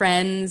actor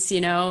friends,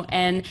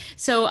 And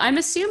so I'm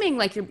assuming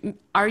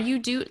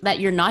that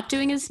you're not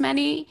doing as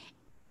many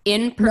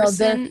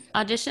in-person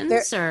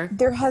auditions?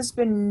 There has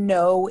been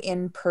no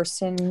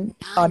in-person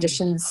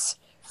auditions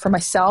for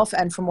myself,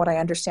 and from what I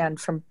understand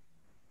from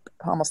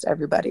almost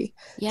everybody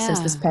since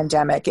this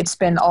pandemic. It's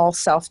been all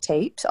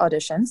self-taped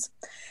auditions.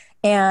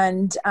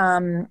 And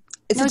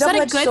it's a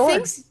double-edged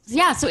sword.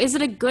 Yeah, so is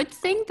it a good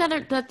thing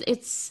that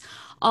it's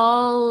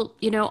all,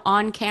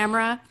 on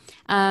camera?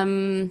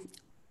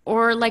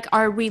 Or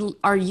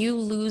are you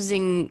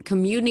losing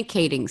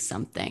communicating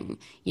something,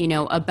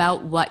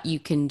 about what you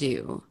can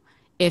do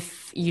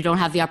if you don't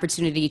have the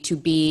opportunity to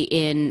be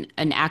in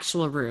an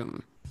actual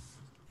room?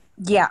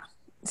 Yeah.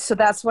 So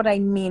that's what I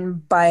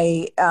mean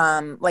by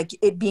like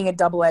it being a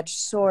double-edged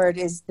sword,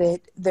 is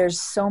that there's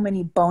so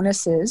many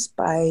bonuses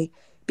by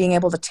being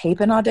able to tape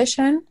an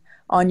audition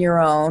on your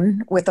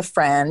own with a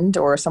friend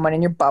or someone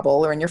in your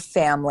bubble or in your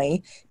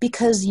family,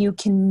 because you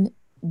can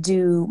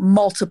do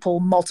multiple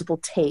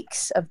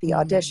takes of the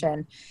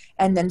audition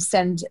and then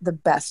send the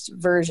best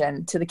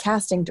version to the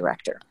casting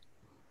director.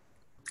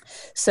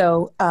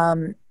 So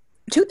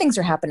two things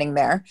are happening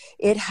there.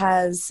 It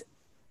has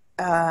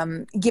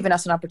given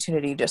us an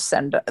opportunity to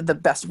send the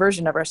best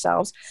version of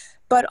ourselves,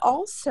 but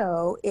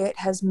also it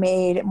has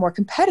made it more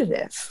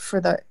competitive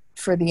for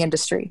the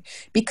industry,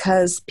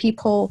 because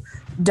people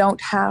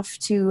don't have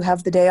to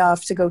have the day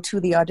off to go to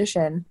the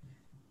audition.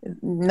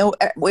 No,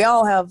 we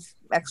all have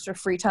extra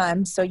free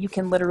time, so you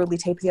can literally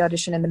tape the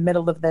audition in the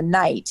middle of the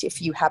night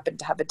if you happen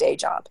to have a day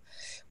job.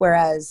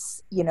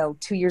 Whereas,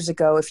 2 years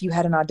ago, if you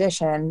had an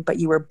audition but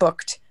you were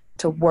booked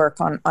to work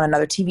on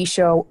another TV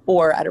show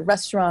or at a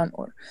restaurant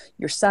or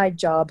your side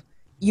job,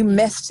 you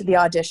missed the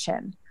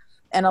audition.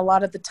 And a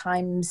lot of the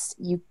times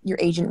your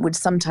agent would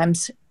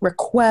sometimes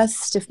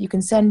request if you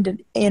can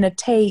send in a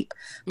tape,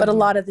 but a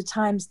lot of the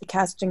times the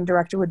casting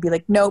director would be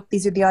like, nope,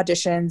 these are the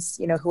auditions,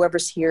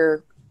 whoever's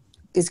here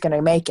is going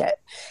to make it.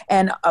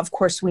 And of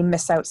course we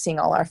miss out seeing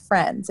all our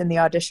friends in the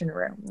audition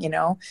room.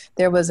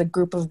 There was a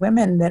group of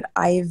women that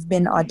I've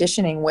been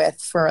auditioning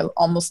with for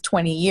almost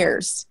 20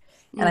 years,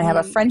 and I have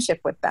a friendship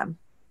with them.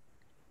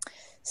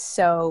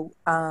 So,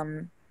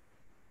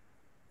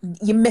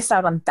 you miss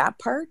out on that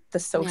part, the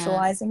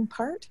socializing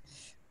part,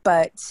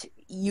 but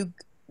you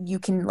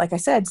can, like I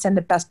said, send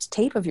the best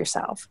tape of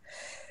yourself.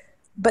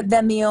 But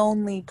then the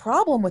only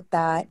problem with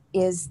that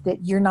is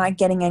that you're not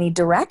getting any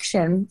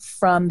direction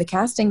from the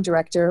casting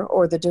director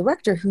or the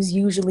director, who's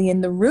usually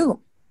in the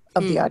room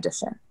of the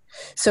audition.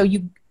 So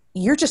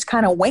you're just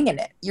kind of winging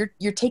it.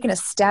 You're taking a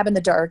stab in the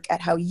dark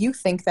at how you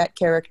think that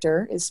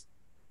character is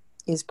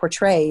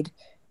portrayed,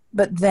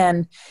 but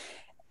then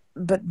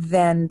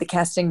the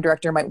casting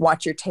director might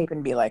watch your tape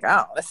and be like,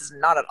 oh, this is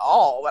not at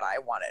all what I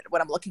wanted,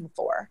 what I'm looking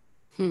for.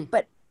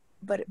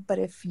 But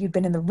if you'd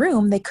been in the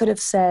room, they could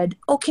have said,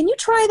 oh, can you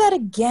try that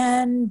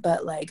again?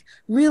 But like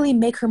really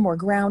make her more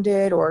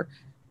grounded, or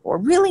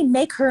really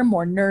make her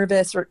more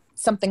nervous, or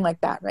something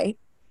like that. Right.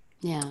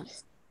 Yeah.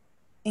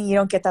 And you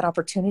don't get that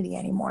opportunity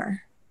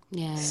anymore.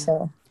 Yeah.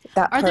 So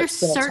that are there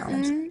part's been a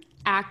certain challenge.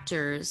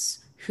 actors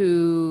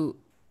who,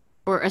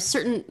 or a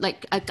certain,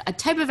 like a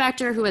type of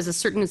actor who has a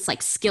certain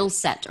skill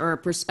set or a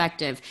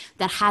perspective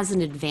that has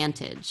an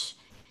advantage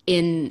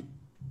in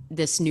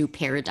this new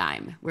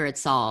paradigm where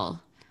it's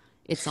all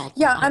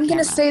yeah, I'm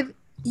going to camera? say,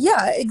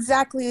 yeah,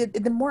 exactly.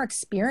 The more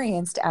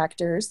experienced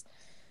actors,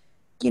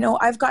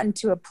 I've gotten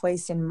to a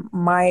place in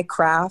my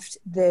craft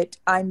that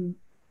I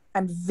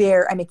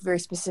make very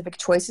specific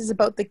choices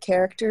about the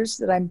characters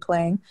that I'm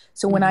playing.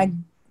 So when I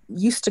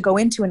used to go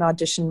into an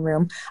audition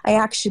room, I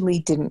actually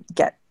didn't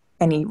get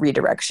any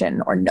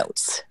redirection or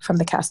notes from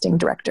the casting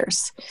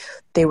directors.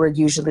 They were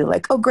usually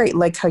like, oh, great,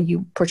 like how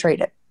you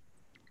portrayed it.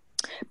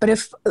 But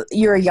if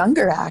you're a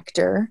younger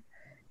actor,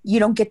 you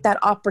don't get that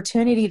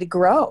opportunity to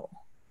grow.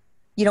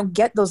 You don't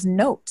get those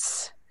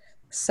notes.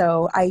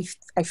 So I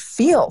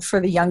feel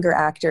for the younger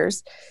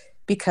actors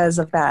because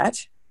of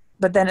that.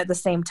 But then at the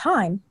same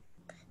time,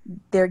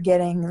 they're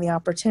getting the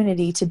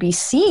opportunity to be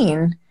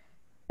seen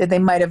that they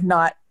might have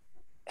not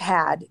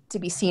had to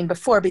be seen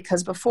before,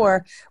 because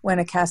before, when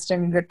a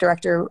casting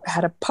director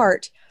had a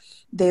part,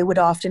 they would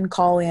often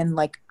call in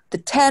like the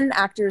 10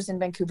 actors in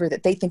Vancouver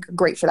that they think are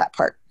great for that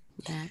part.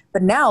 Okay.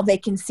 But now they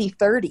can see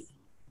 30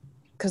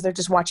 because they're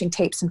just watching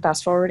tapes and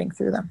fast forwarding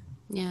through them.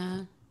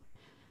 Yeah.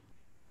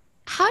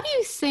 How do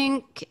you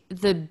think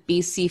the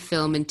BC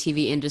film and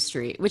TV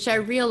industry, which I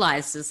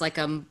realize is like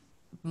a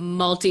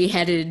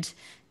multi-headed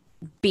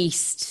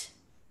beast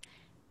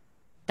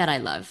that I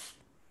love,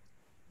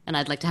 and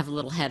I'd like to have a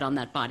little head on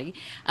that body.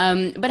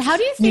 But how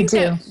do you think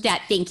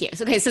that thank you.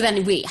 Okay, so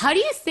then how do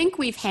you think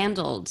we've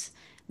handled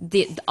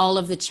all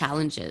of the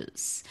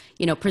challenges,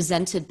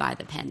 presented by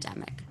the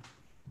pandemic?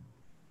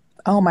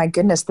 Oh my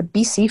goodness, the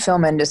BC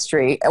film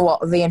industry, well,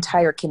 the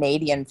entire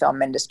Canadian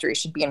film industry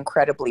should be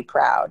incredibly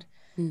proud.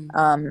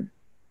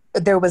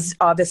 There was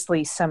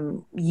obviously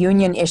some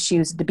union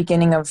issues at the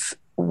beginning of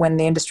when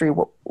the industry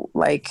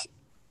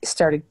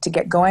started to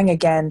get going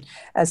again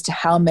as to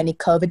how many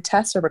COVID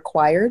tests are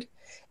required.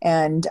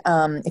 And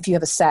if you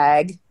have a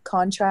SAG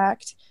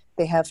contract,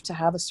 they have to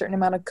have a certain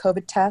amount of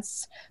COVID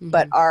tests.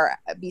 But our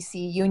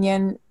BC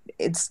union,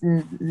 it's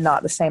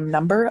not the same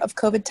number of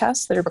COVID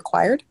tests that are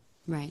required.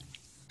 Right.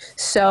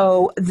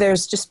 So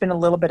there's just been a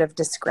little bit of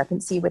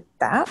discrepancy with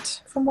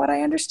that, from what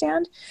I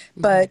understand.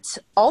 But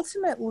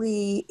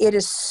ultimately, it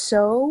is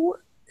so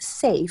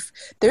safe.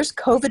 There's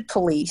COVID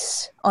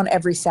police on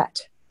every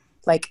set.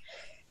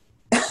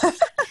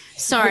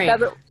 Sorry,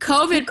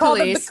 COVID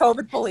police. The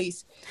COVID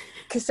police.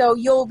 So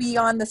you'll be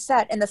on the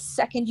set, and the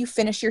second you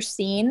finish your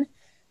scene,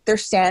 they're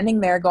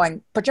standing there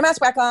going, put your mask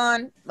back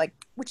on,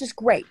 which is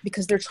great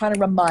because they're trying to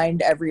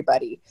remind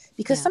everybody.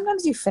 Because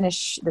sometimes you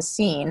finish the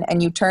scene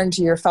and you turn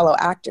to your fellow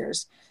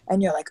actors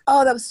and you're like,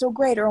 oh, that was so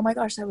great, or oh my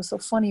gosh, that was so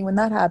funny when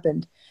that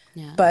happened.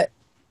 Yeah. But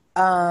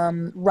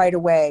right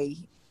away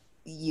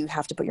you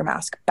have to put your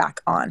mask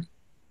back on.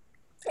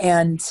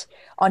 And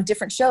on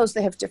different shows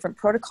they have different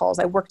protocols.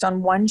 I worked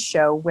on one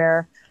show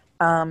where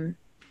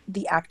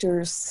the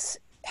actors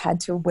had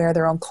to wear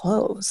their own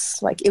clothes.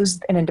 Like, it was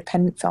an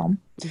independent film.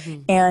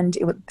 Mm-hmm.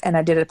 And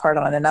I did a part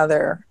on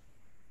another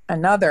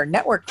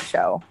network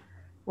show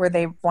where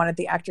they wanted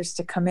the actors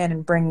to come in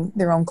and bring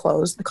their own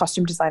clothes. The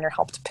costume designer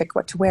helped pick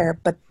what to wear,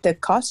 but the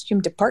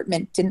costume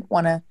department didn't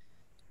want to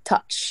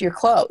touch your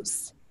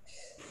clothes.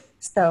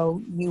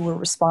 So you were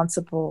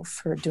responsible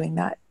for doing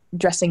that,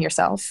 dressing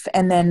yourself,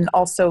 and then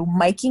also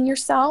miking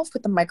yourself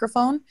with the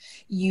microphone.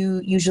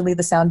 Usually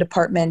the sound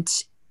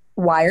department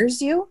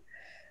wires you,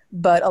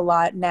 but a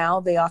lot now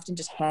they often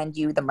just hand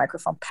you the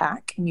microphone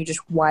pack and you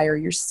just wire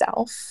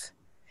yourself.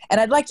 And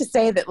I'd like to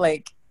say that,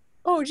 like,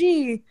 oh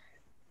gee,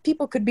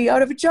 people could be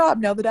out of a job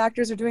now that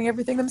actors are doing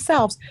everything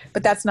themselves.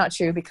 But that's not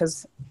true,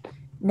 because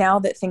now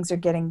that things are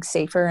getting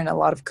safer and a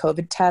lot of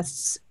COVID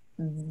tests,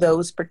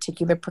 those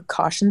particular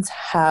precautions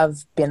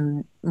have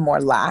been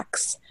more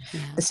lax.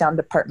 Yeah. The sound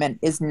department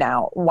is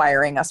now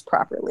wiring us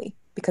properly,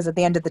 because at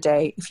the end of the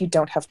day, if you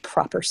don't have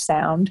proper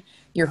sound,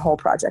 your whole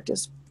project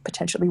is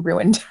potentially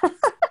ruined.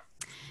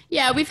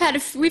 Yeah, we've had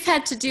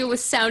to deal with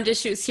sound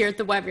issues here at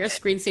the Webber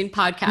Screen Scene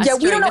podcast we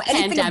during don't know the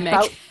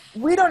pandemic.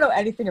 We don't know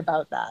anything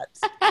about that.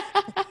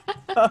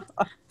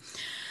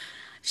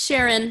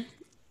 Sharon,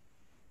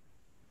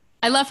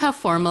 I love how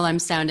formal I'm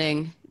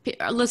sounding.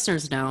 Our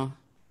listeners know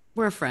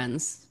we're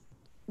friends.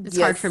 It's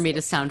hard for me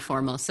to sound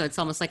formal, so it's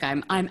almost like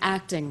I'm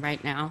acting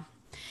right now.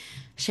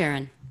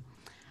 Sharon,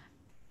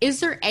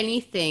 is there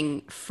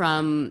anything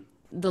from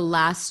the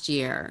last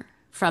year,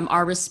 from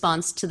our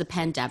response to the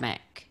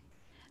pandemic,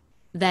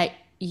 that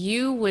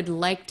you would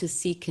like to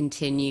see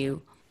continue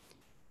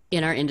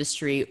in our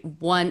industry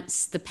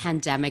once the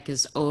pandemic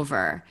is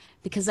over?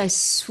 Because I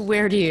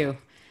swear to you,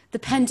 the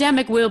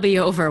pandemic will be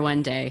over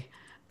one day.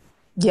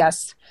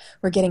 Yes,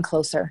 we're getting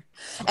closer.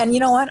 And you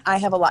know what? I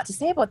have a lot to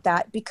say about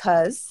that,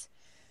 because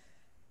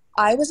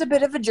I was a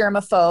bit of a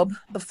germaphobe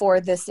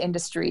before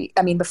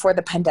before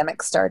the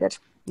pandemic started.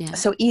 Yeah.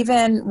 So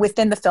even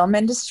within the film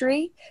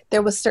industry,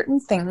 there was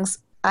certain things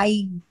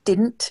I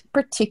didn't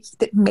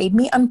that made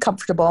me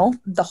uncomfortable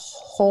the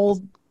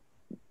whole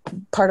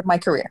part of my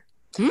career.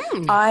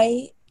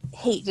 I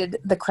hated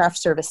the craft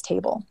service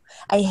table.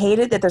 I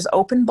hated that there's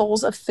open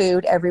bowls of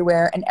food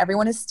everywhere and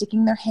everyone is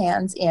sticking their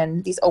hands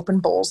in these open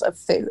bowls of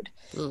food.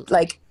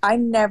 Like, I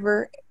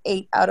never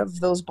ate out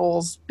of those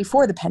bowls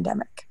before the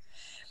pandemic.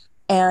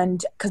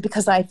 And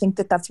because I think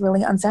that that's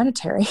really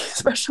unsanitary,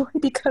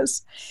 especially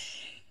because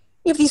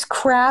you have these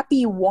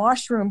crappy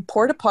washroom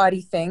porta potty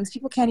things.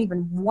 People can't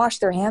even wash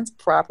their hands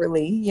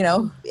properly,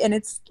 and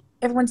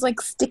everyone's like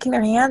sticking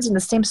their hands in the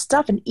same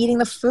stuff and eating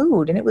the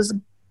food. And it was,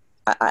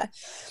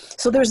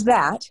 so there's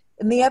that.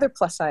 And the other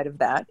plus side of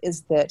that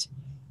is that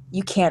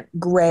you can't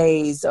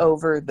graze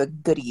over the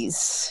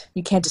goodies.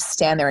 You can't just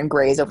stand there and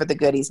graze over the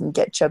goodies and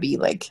get chubby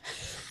like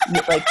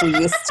we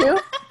used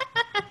to.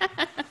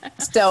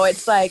 So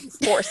it's like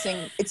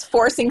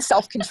forcing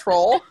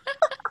self-control.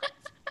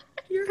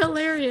 You're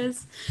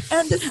hilarious.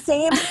 And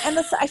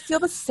I feel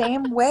the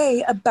same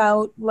way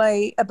about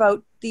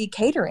the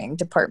catering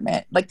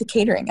department, like the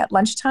catering at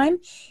lunchtime.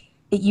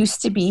 It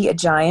used to be a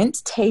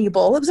giant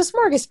table. It was a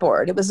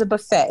smorgasbord. It was a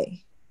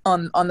buffet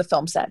on the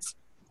film sets.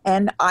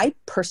 And I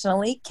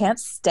personally can't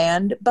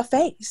stand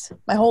buffets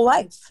my whole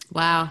life.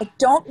 Wow. I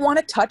don't want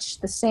to touch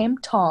the same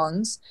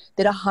tongs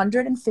that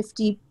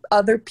 150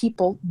 other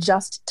people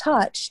just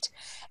touched.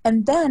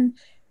 And then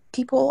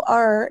people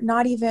are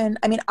not even,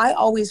 I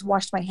always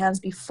washed my hands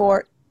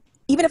before,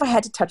 even if I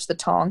had to touch the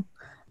tong,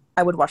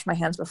 I would wash my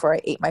hands before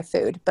I ate my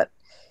food. But,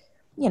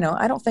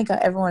 I don't think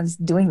everyone's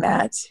doing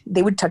that.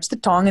 They would touch the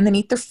tong and then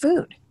eat their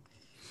food.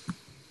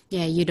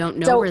 Yeah, you don't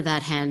know where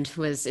that hand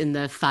was in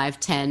the 5,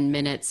 10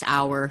 minutes,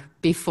 hour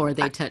before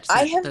they touched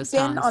those tongs. I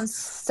have been on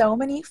so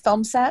many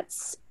film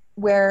sets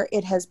where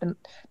it has been,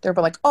 they're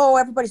like, oh,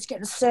 everybody's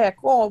getting sick.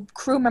 Oh,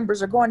 crew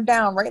members are going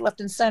down right,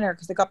 left, and center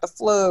because they got the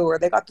flu or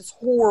they got this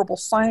horrible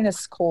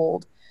sinus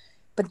cold.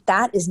 But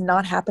that is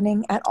not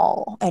happening at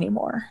all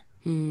anymore.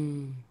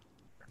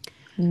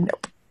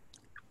 Nope.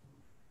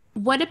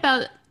 What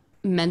about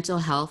mental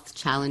health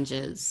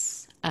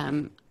challenges?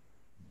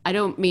 I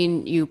don't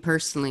mean you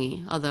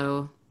personally,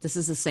 although this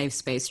is a safe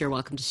space. You're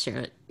welcome to share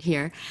it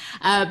here.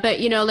 But,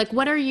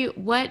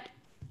 what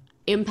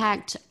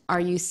impact are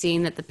you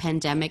seeing that the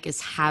pandemic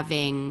is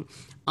having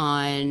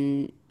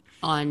on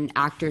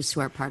actors who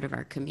are part of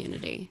our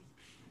community?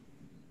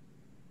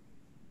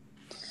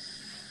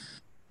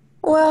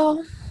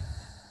 Well,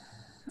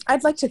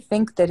 I'd like to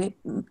think that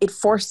it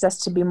forced us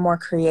to be more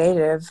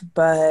creative,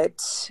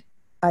 but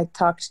I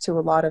talked to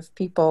a lot of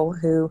people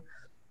who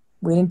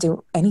we didn't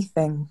do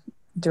anything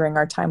during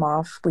our time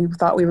off. We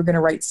thought we were going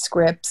to write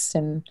scripts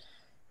and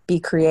be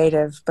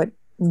creative, but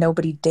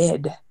nobody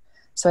did.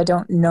 So I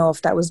don't know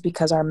if that was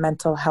because our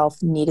mental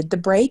health needed the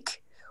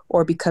break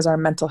or because our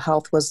mental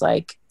health was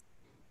like,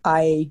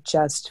 I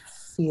just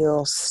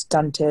feel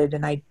stunted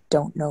and I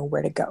don't know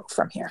where to go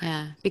from here.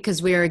 Yeah,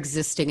 because we are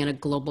existing in a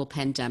global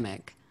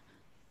pandemic.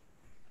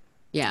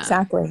 Yeah.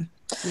 Exactly.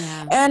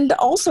 Yeah. And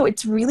also,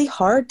 it's really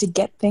hard to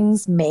get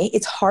things made.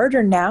 It's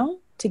harder now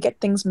to get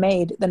things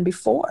made than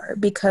before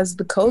because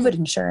the COVID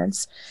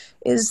insurance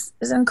is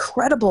an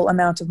incredible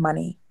amount of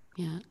money.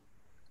 Yeah.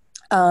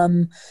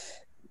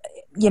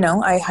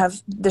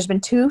 There's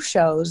been 2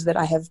 shows that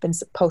I have been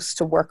supposed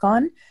to work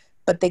on,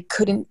 but they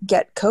couldn't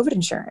get COVID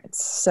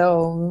insurance.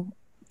 So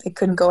they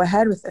couldn't go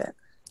ahead with it.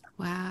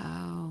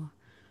 Wow.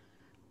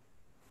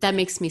 That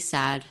makes me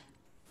sad.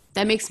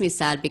 That makes me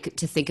sad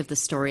to think of the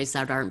stories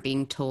that aren't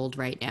being told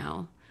right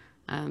now.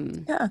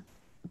 Yeah.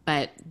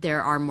 But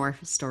there are more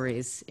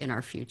stories in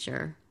our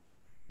future.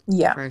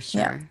 Yeah. For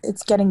sure. Yeah.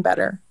 It's getting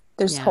better.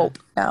 There's hope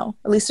now.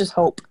 At least there's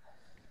hope.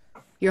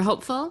 You're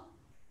hopeful?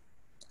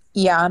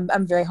 Yeah,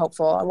 I'm very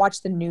hopeful. I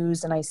watch the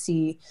news and I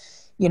see,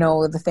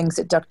 the things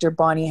that Dr.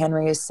 Bonnie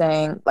Henry is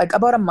saying. Like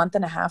about a month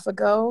and a half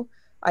ago,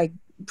 I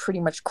pretty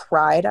much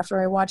cried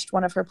after I watched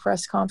one of her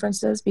press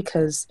conferences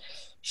because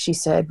she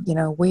said,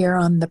 we are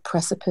on the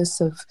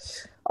precipice of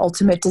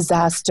ultimate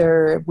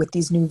disaster with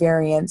these new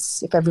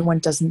variants if everyone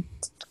doesn't,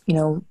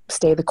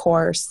 stay the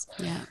course.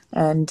 Yeah.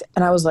 And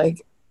I was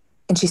like,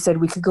 and she said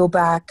we could go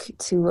back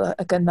to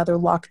another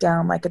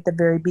lockdown like at the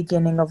very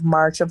beginning of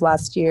March of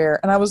last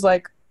year. And I was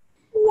like,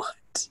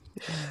 what?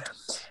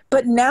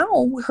 But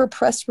now her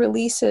press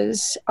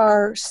releases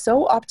are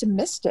so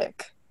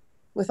optimistic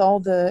with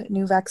all the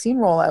new vaccine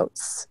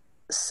rollouts.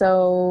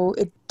 So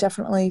it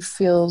definitely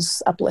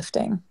feels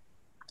uplifting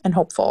and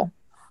hopeful.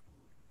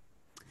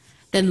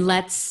 Then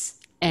let's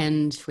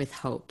end with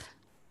hope.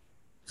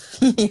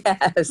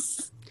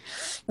 Yes.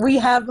 We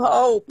have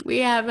hope. We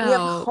have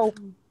hope.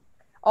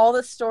 All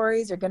the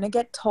stories are going to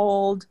get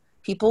told.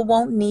 People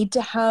won't need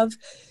to have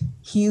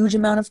huge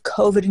amount of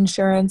COVID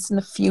insurance in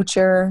the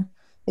future.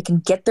 They can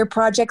get their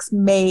projects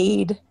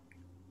made.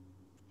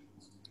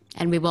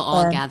 And we will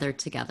all gather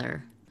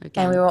together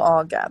again. And we will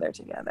all gather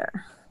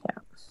together. Yeah.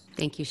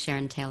 Thank you,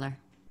 Sharon Taylor.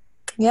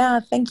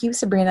 Yeah, thank you,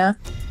 Sabrina.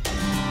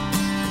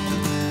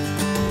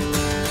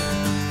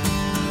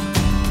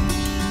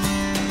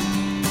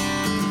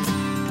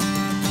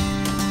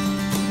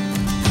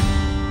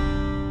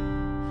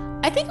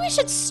 I think we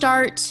should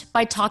start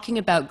by talking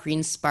about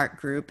Green Spark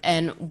Group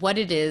and what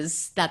it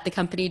is that the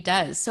company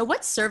does. So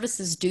what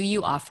services do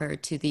you offer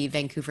to the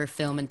Vancouver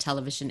film and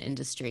television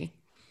industry?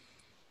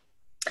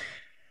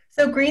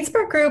 So Green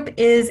Spark Group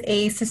is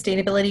a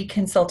sustainability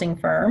consulting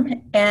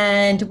firm,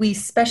 and we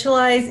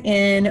specialize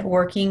in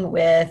working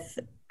with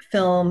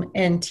film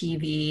and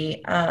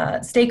TV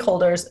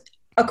stakeholders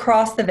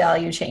across the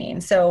value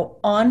chain. So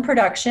on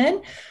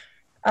production,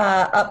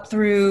 up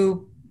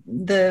through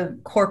the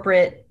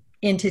corporate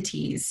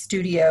entities,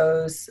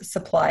 studios,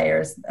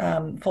 suppliers,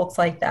 folks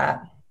like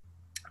that.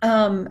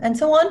 And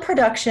so on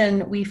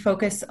production, we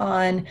focus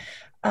on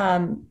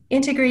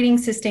integrating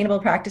sustainable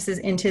practices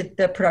into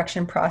the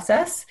production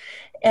process.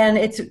 And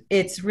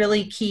it's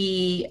really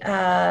key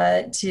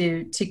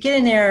to get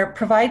in there,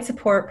 provide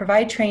support,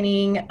 provide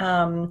training,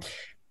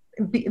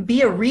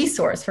 be a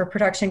resource for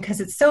production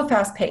because it's so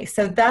fast paced.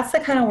 So that's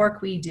the kind of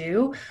work we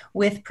do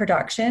with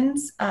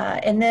productions.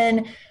 And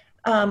then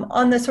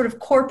on the sort of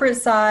corporate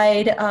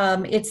side,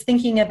 it's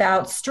thinking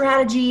about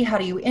strategy. How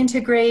do you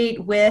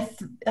integrate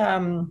with,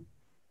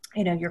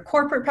 your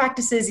corporate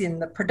practices in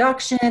the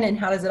production, and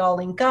how does it all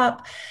link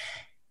up?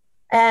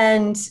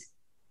 And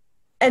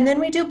then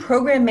we do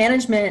program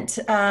management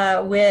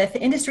with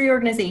industry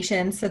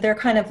organizations. So they're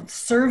kind of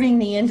serving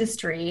the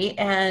industry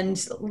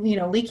and,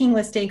 linking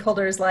with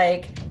stakeholders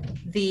like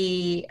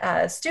the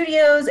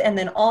studios, and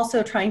then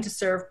also trying to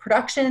serve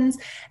productions.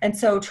 And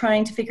so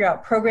trying to figure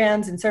out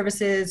programs and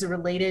services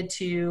related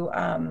to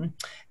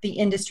the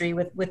industry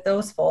with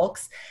those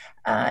folks.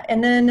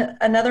 And then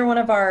another one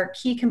of our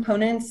key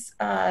components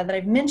that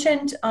I've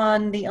mentioned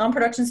on the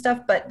on-production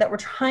stuff, but that we're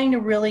trying to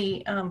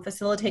really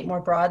facilitate more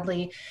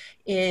broadly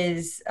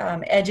is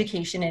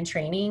education and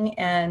training.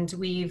 And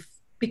we've,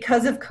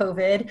 because of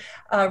COVID,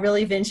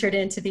 really ventured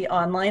into the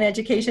online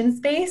education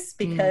space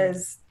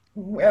because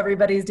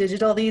everybody's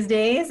digital these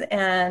days.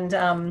 And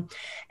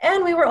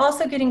we were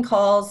also getting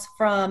calls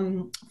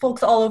from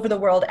folks all over the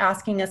world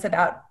asking us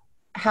about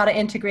how to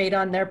integrate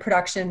on their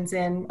productions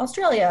in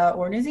Australia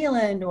or New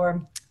Zealand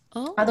or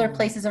other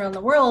places around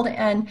the world.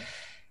 And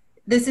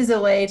this is a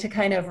way to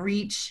kind of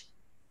reach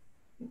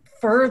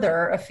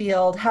further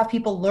afield, have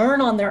people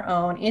learn on their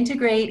own,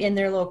 integrate in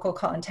their local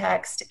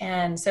context.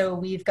 And so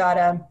we've got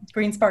a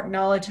Green Spark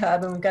Knowledge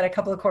Hub, and we've got a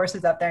couple of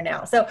courses up there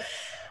now. So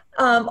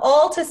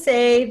all to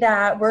say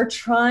that we're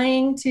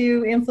trying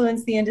to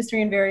influence the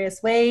industry in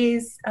various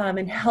ways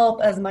and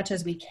help as much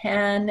as we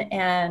can.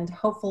 And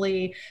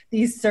hopefully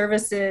these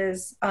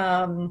services,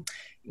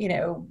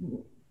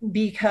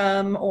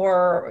 become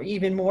or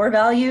even more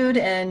valued,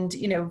 and,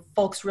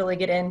 folks really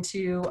get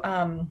into,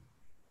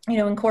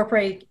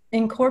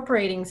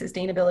 incorporating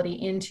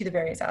sustainability into the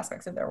various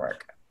aspects of their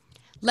work.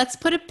 Let's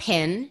put a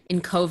pin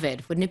in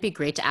COVID. Wouldn't it be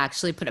great to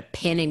actually put a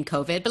pin in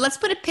COVID? But let's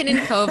put a pin in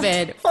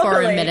COVID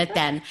for a minute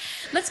then.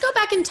 Let's go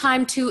back in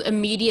time to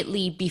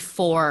immediately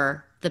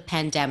before the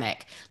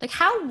pandemic. Like,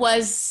 how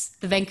was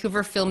the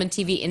Vancouver film and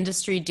TV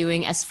industry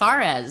doing as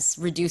far as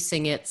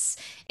reducing its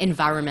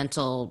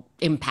environmental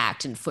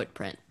impact and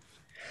footprint?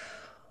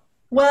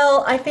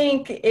 Well, I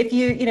think if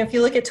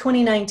you look at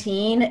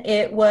 2019,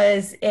 it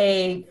was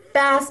a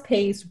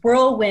fast-paced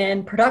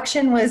whirlwind.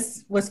 Production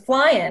was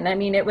flying. I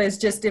mean, it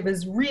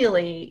was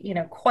really,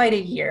 quite a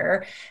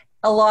year,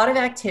 a lot of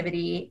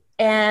activity.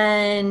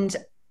 And,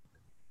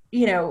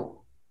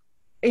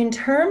 in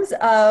terms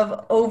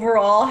of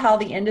overall how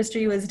the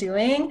industry was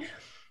doing,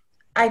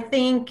 I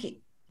think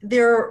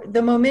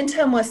the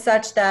momentum was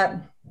such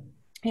that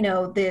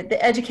the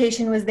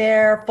education was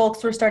there,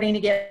 folks were starting to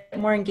get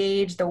more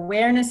engaged, the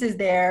awareness is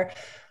there.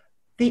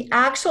 The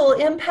actual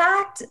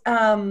impact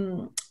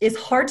is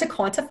hard to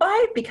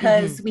quantify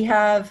because we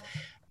have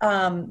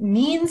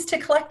means to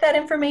collect that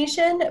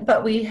information,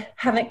 but we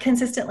haven't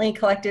consistently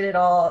collected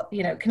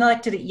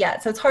it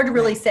yet. So it's hard to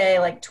really say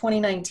like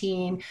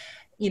 2019,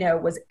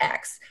 was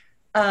X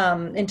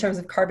in terms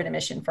of carbon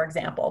emission, for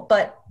example.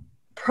 But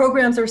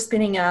programs are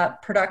spinning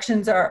up,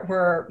 productions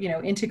were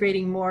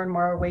integrating more and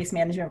more waste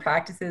management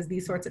practices,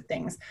 these sorts of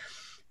things.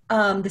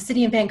 The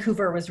city of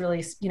Vancouver was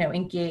really,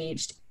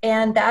 engaged.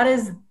 And that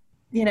is,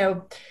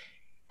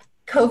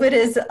 COVID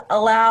has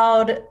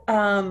allowed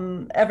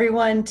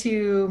everyone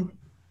to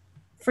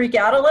freak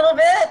out a little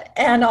bit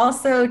and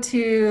also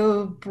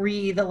to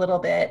breathe a little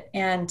bit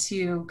and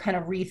to kind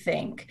of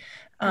rethink.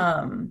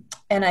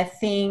 And I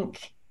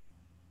think,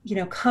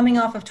 coming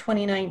off of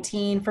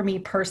 2019, for me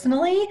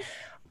personally,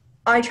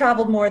 I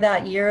traveled more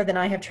that year than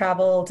I have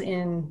traveled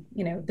in,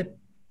 the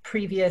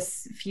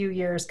previous few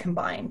years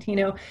combined.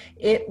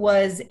 It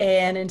was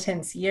an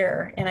intense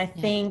year. And I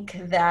think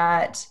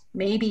that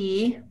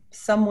maybe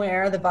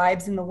somewhere the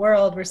vibes in the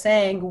world were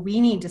saying, we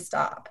need to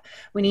stop.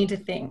 We need to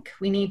think.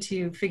 We need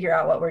to figure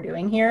out what we're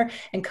doing here.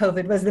 And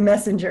COVID was the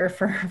messenger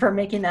for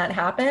making that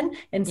happen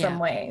in some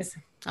ways.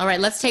 All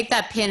right, let's take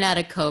that pin out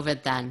of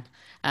COVID then.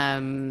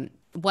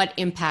 What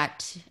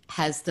impact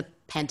has the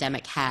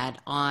pandemic had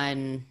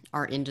on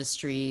our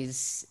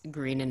industry's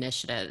green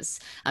initiatives?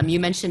 You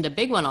mentioned a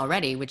big one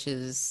already, which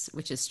is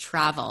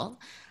travel.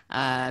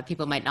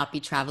 People might not be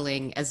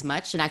traveling as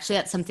much. And actually,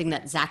 that's something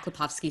that Zach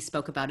Lipovsky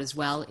spoke about as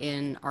well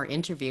in our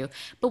interview.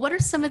 But what are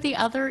some of the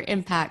other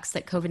impacts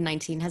that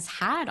COVID-19 has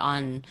had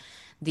on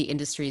the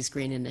industry's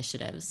green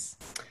initiatives?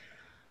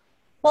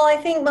 Well, I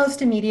think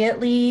most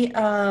immediately,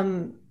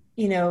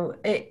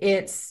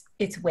 it's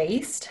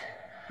waste.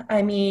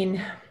 I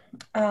mean,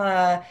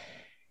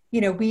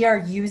 we are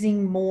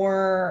using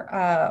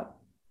more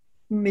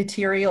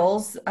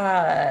materials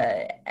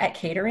at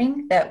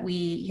catering that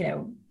we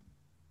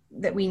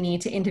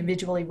need to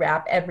individually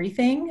wrap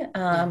everything.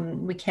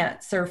 We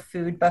can't serve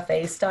food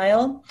buffet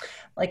style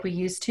like we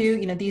used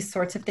to, these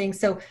sorts of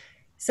things.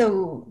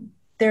 So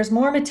there's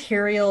more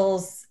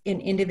materials in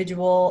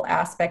individual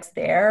aspects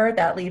there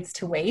that leads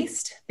to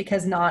waste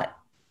because not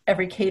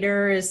every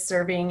caterer is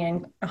serving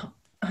in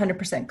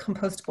 100%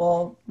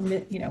 compostable,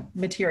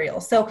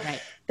 material. So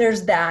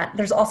there's that.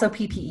 There's also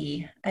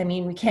PPE. I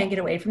mean, we can't get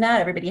away from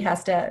that. Everybody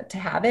has to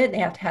have it. They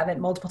have to have it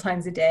multiple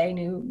times a day,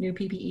 new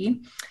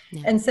PPE.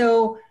 Yeah. And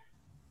so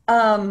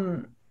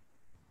the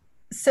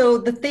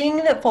thing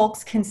that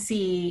folks can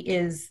see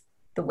is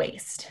the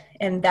waste,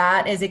 and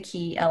that is a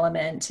key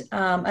element.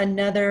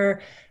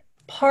 Another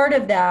part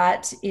of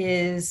that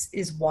is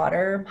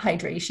water,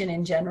 hydration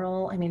in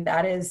general. I mean,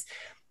 that has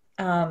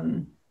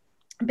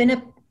been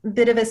a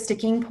bit of a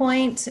sticking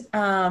point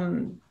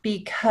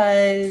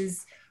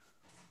because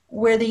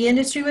where the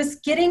industry was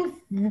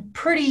getting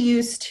pretty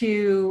used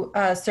to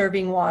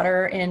serving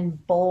water in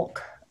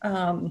bulk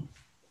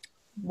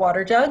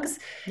water jugs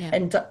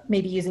and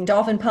maybe using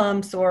dolphin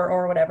pumps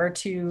or whatever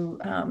to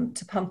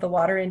pump the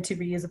water into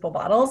reusable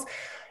bottles,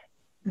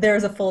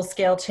 there's a full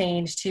scale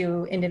change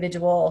to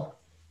individual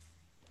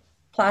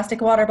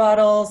plastic water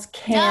bottles,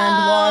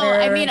 canned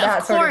water. I mean, that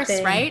of sort course, of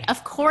thing. Right?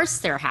 Of course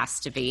there has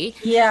to be.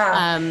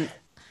 Yeah.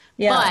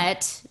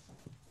 But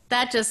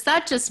that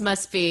just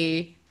must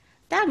be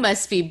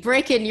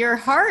breaking your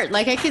heart.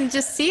 Like I can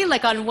just see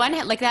like on one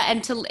hand like that,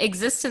 and to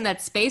exist in that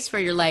space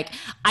where you're like,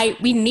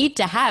 we need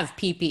to have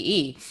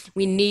PPE.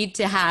 We need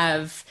to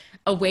have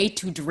a way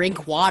to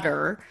drink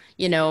water,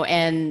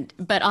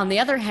 but on the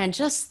other hand,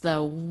 just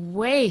the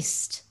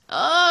waste.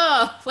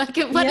 Oh, like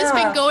what has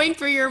been going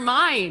through your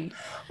mind?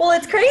 Well,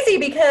 it's crazy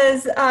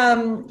because,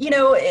 on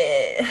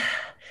the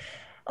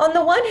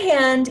one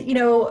hand,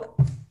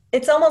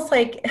 it's almost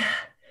like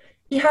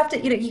you have to,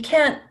 you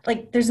can't,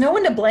 like, there's no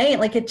one to blame.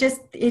 Like it just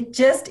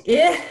is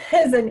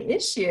an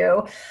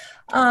issue.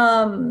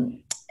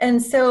 And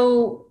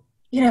so,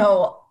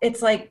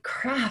 it's like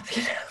crap,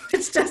 it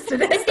is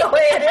the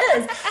way it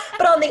is.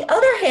 But on the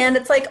other hand,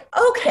 it's like,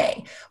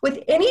 okay,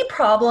 with any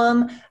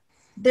problem,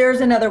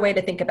 there's another way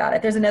to think about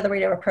it. There's another way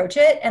to approach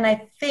it. And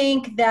I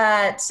think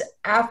that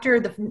after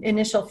the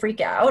initial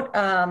freak out,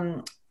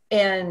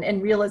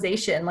 and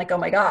realization, like, oh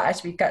my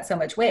gosh, we've got so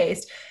much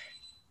waste.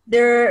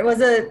 There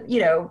was a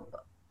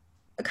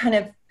kind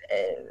of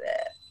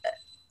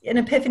an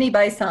epiphany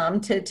by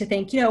some to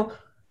think,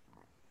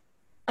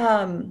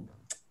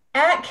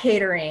 at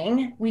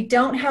catering, we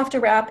don't have to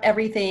wrap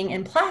everything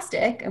in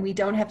plastic, and we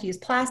don't have to use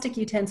plastic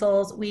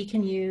utensils. We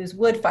can use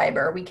wood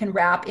fiber. We can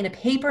wrap in a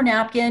paper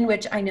napkin,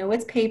 which I know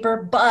it's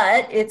paper,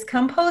 but it's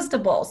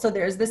compostable. So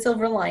there's the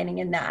silver lining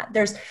in that.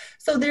 There's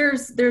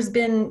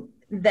been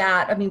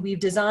that. I mean, we've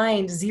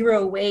designed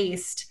zero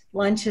waste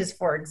lunches,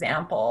 for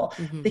example,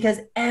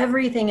 because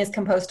everything is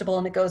compostable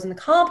and it goes in the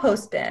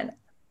compost bin.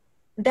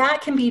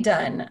 That can be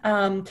done.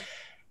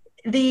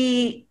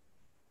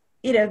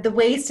 The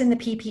waste in the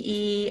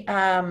PPE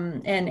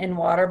and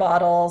water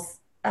bottles,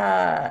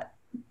 there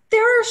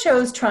are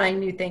shows trying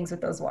new things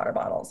with those water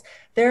bottles.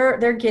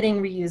 They're getting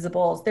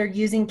reusables. They're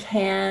using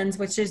cans,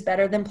 which is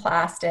better than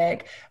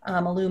plastic.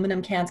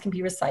 Aluminum cans can be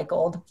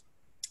recycled.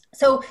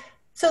 So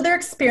they're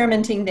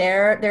experimenting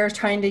there. They're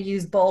trying to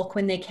use bulk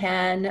when they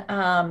can.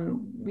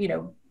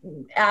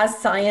 As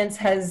science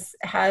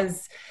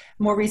has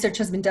more research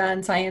has been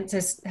done,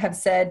 scientists have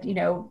said,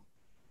 the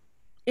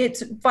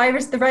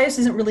virus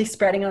isn't really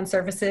spreading on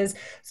surfaces.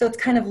 So it's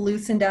kind of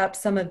loosened up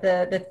some of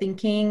the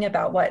thinking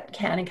about what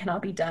can and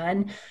cannot be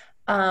done.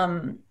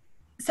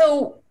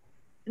 So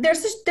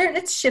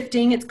it's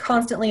shifting, it's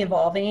constantly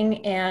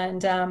evolving,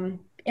 and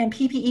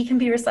PPE can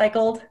be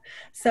recycled.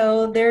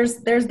 So there's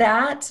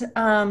that.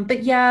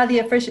 But yeah,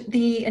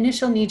 the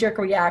initial knee-jerk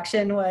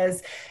reaction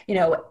was,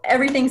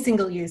 everything's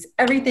single use,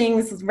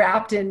 everything's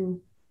wrapped in,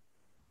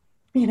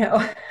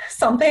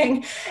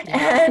 something.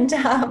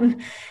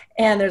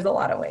 And there's a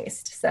lot of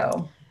waste.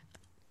 So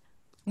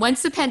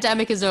once the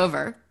pandemic is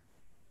over,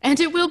 and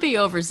it will be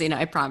over, Zena,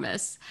 I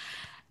promise,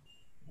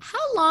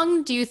 how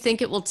long do you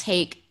think it will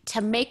take to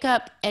make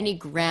up any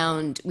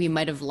ground we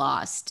might have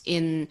lost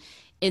in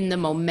the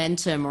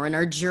momentum or in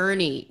our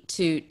journey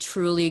to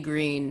truly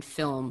green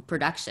film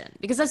production?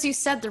 Because as you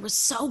said, there was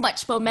so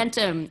much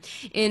momentum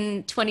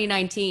in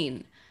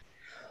 2019.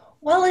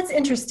 Well, it's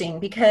interesting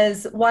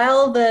because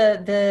while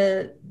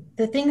the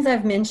things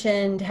I've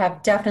mentioned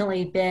have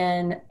definitely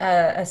been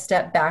a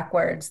step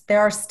backwards, there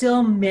are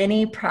still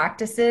many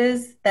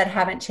practices that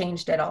haven't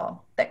changed at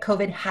all, that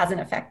COVID hasn't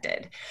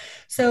affected.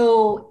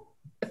 So,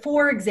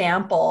 for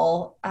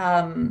example,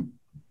 plugging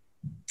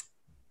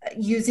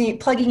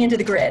into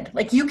the grid,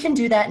 like you can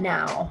do that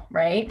now,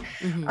 right?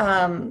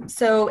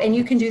 And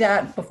you can do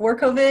that before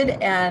COVID,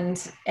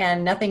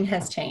 and nothing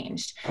has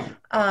changed.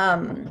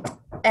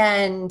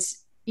 And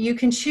you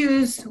can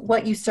choose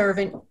what you serve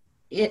on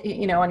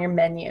your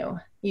menu.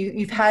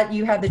 You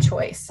have the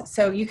choice.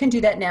 So you can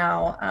do that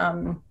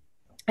now,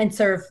 and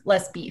serve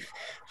less beef,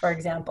 for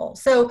example.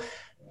 So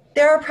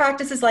there are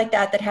practices like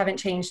that haven't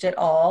changed at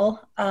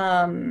all.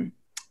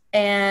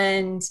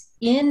 And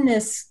in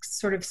this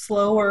sort of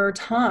slower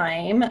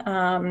time,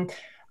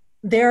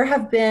 there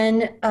have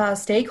been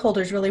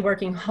stakeholders really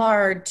working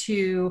hard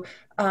to,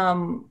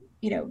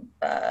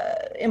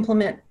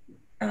 implement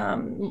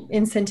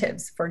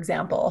incentives, for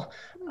example.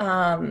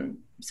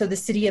 So the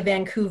City of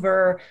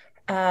Vancouver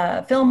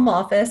Film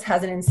Office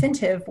has an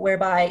incentive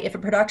whereby if a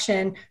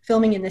production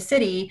filming in the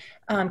city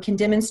can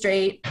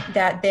demonstrate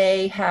that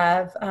they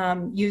have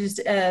used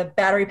a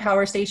battery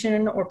power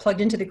station or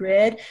plugged into the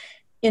grid,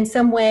 in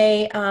some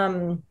way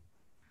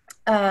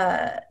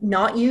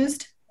not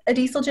used a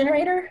diesel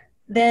generator,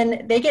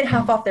 then they get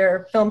half off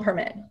their film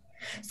permit.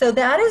 So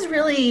that is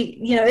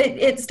really,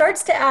 it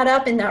starts to add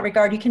up in that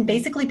regard. You can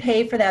basically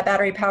pay for that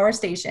battery power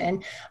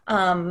station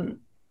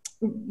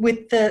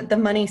with the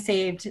money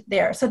saved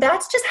there. So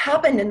that's just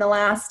happened in the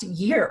last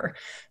year.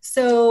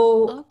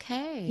 So,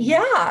 okay.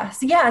 Yeah.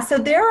 So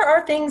there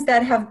are things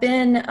that have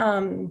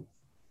been,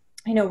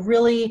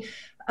 really,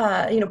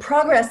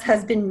 progress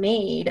has been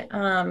made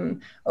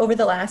over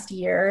the last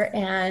year,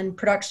 and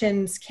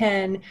productions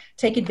can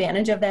take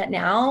advantage of that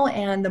now.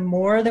 And the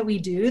more that we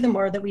do, the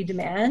more that we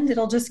demand,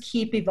 it'll just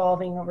keep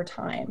evolving over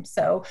time.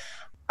 So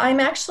I'm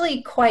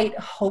actually quite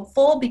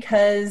hopeful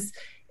because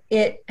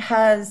it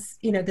has,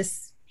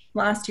 this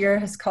last year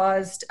has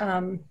caused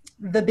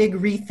the big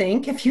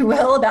rethink, if you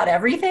will, about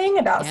everything,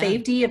 about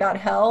safety, about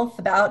health,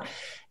 about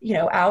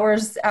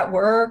hours at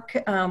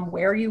work,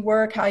 where you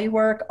work, how you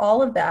work,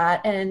 all of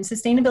that. And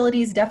sustainability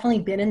has definitely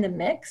been in the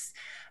mix.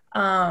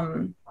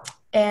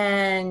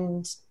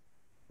 And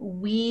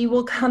we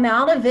will come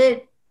out of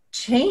it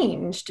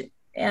changed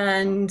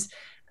and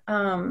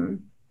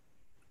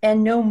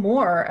know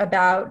more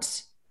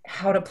about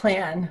how to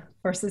plan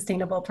for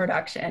sustainable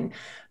production.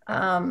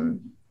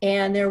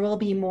 And there will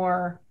be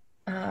more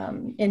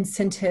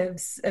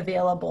incentives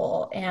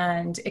available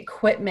and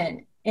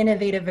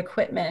innovative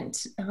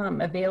equipment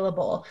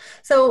available.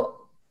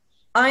 So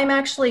I'm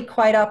actually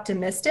quite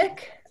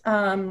optimistic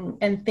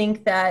and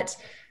think that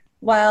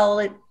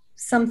while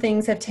some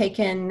things have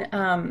taken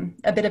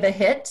a bit of a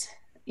hit,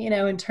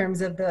 in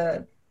terms of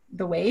the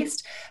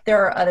waste,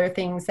 there are other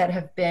things that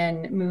have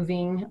been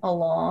moving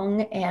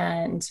along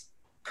and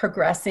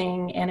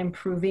progressing and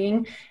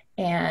improving.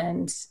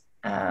 And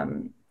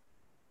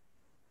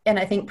And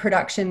I think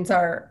productions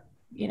are,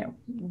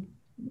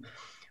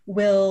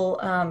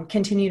 will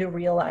continue to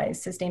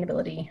realize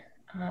sustainability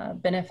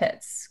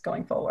benefits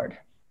going forward.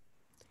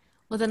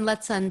 Well, then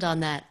let's end on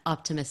that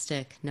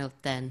optimistic note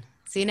then.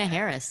 Zena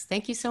Harris,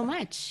 thank you so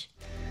much.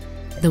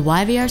 The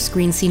YVR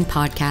Screen Scene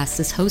podcast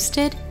is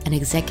hosted and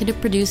executive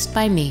produced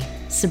by me,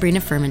 Sabrina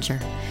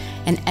Firminger,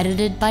 and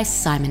edited by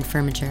Simon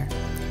Firminger.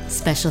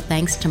 Special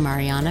thanks to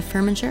Mariana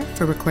Firminger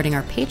for recording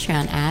our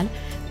Patreon ad,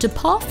 to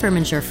Paul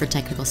Firminger for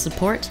technical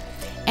support,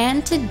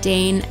 and to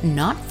Dane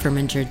Not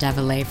Firminger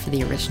Devalet for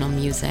the original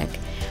music.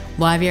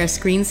 YVR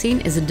Screen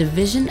Scene is a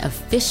division of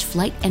Fish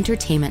Flight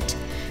Entertainment.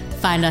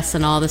 Find us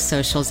on all the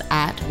socials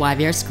at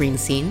YVR Screen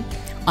Scene,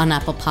 on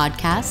Apple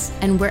Podcasts,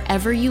 and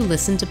wherever you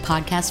listen to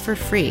podcasts for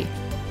free.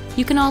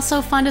 You can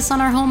also find us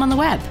on our home on the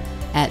web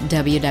at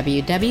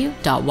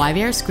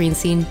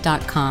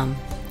www.yvrscreenscene.com.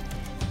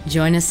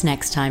 Join us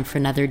next time for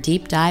another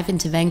deep dive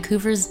into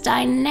Vancouver's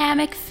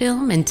dynamic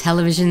film and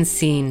television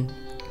scene.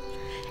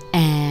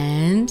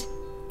 And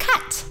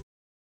cut!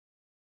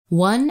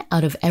 1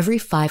 out of every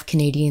 5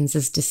 Canadians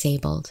is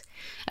disabled,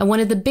 and one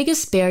of the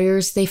biggest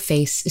barriers they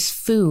face is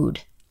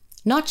food.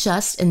 Not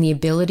just in the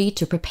ability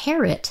to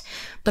prepare it,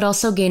 but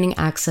also gaining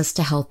access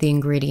to healthy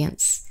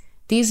ingredients.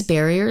 These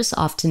barriers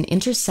often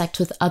intersect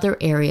with other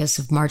areas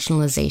of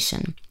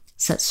marginalization,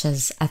 such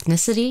as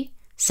ethnicity,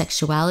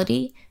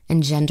 sexuality,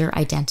 and gender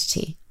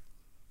identity.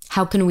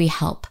 How can we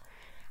help?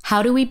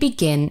 How do we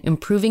begin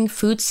improving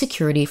food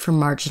security for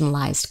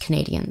marginalized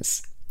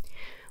Canadians?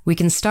 We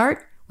can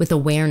start with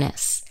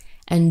awareness,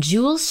 and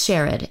Jules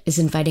Sherrod is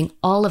inviting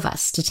all of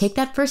us to take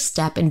that first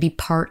step and be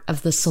part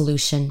of the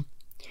solution.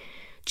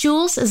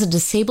 Jules is a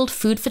disabled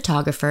food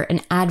photographer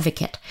and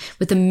advocate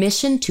with a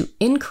mission to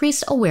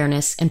increase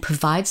awareness and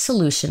provide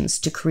solutions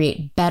to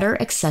create better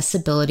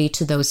accessibility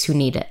to those who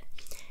need it.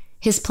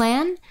 His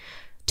plan?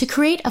 To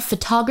create a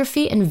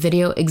photography and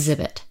video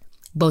exhibit,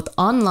 both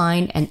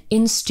online and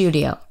in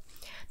studio,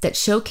 that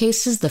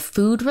showcases the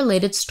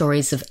food-related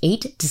stories of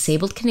 8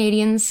 disabled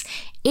Canadians,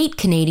 8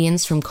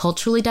 Canadians from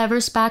culturally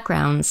diverse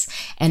backgrounds,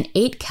 and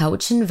 8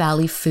 Cowichan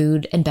Valley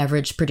food and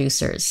beverage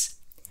producers.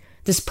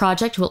 This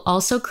project will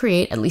also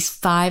create at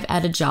least 5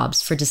 added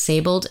jobs for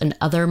disabled and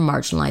other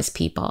marginalized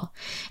people.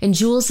 And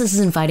Jules is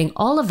inviting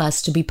all of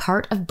us to be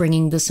part of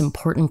bringing this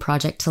important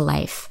project to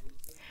life.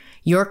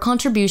 Your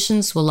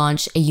contributions will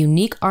launch a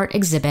unique art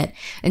exhibit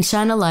and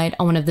shine a light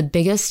on one of the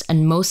biggest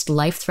and most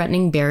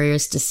life-threatening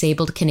barriers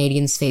disabled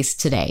Canadians face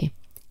today: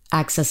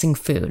 accessing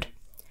food.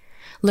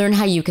 Learn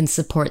how you can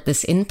support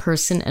this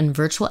in-person and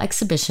virtual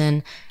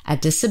exhibition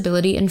at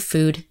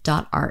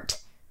disabilityandfood.art.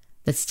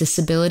 That's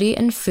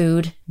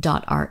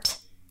disabilityandfood.art.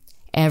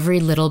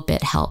 Every little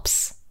bit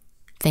helps.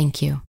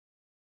 Thank you.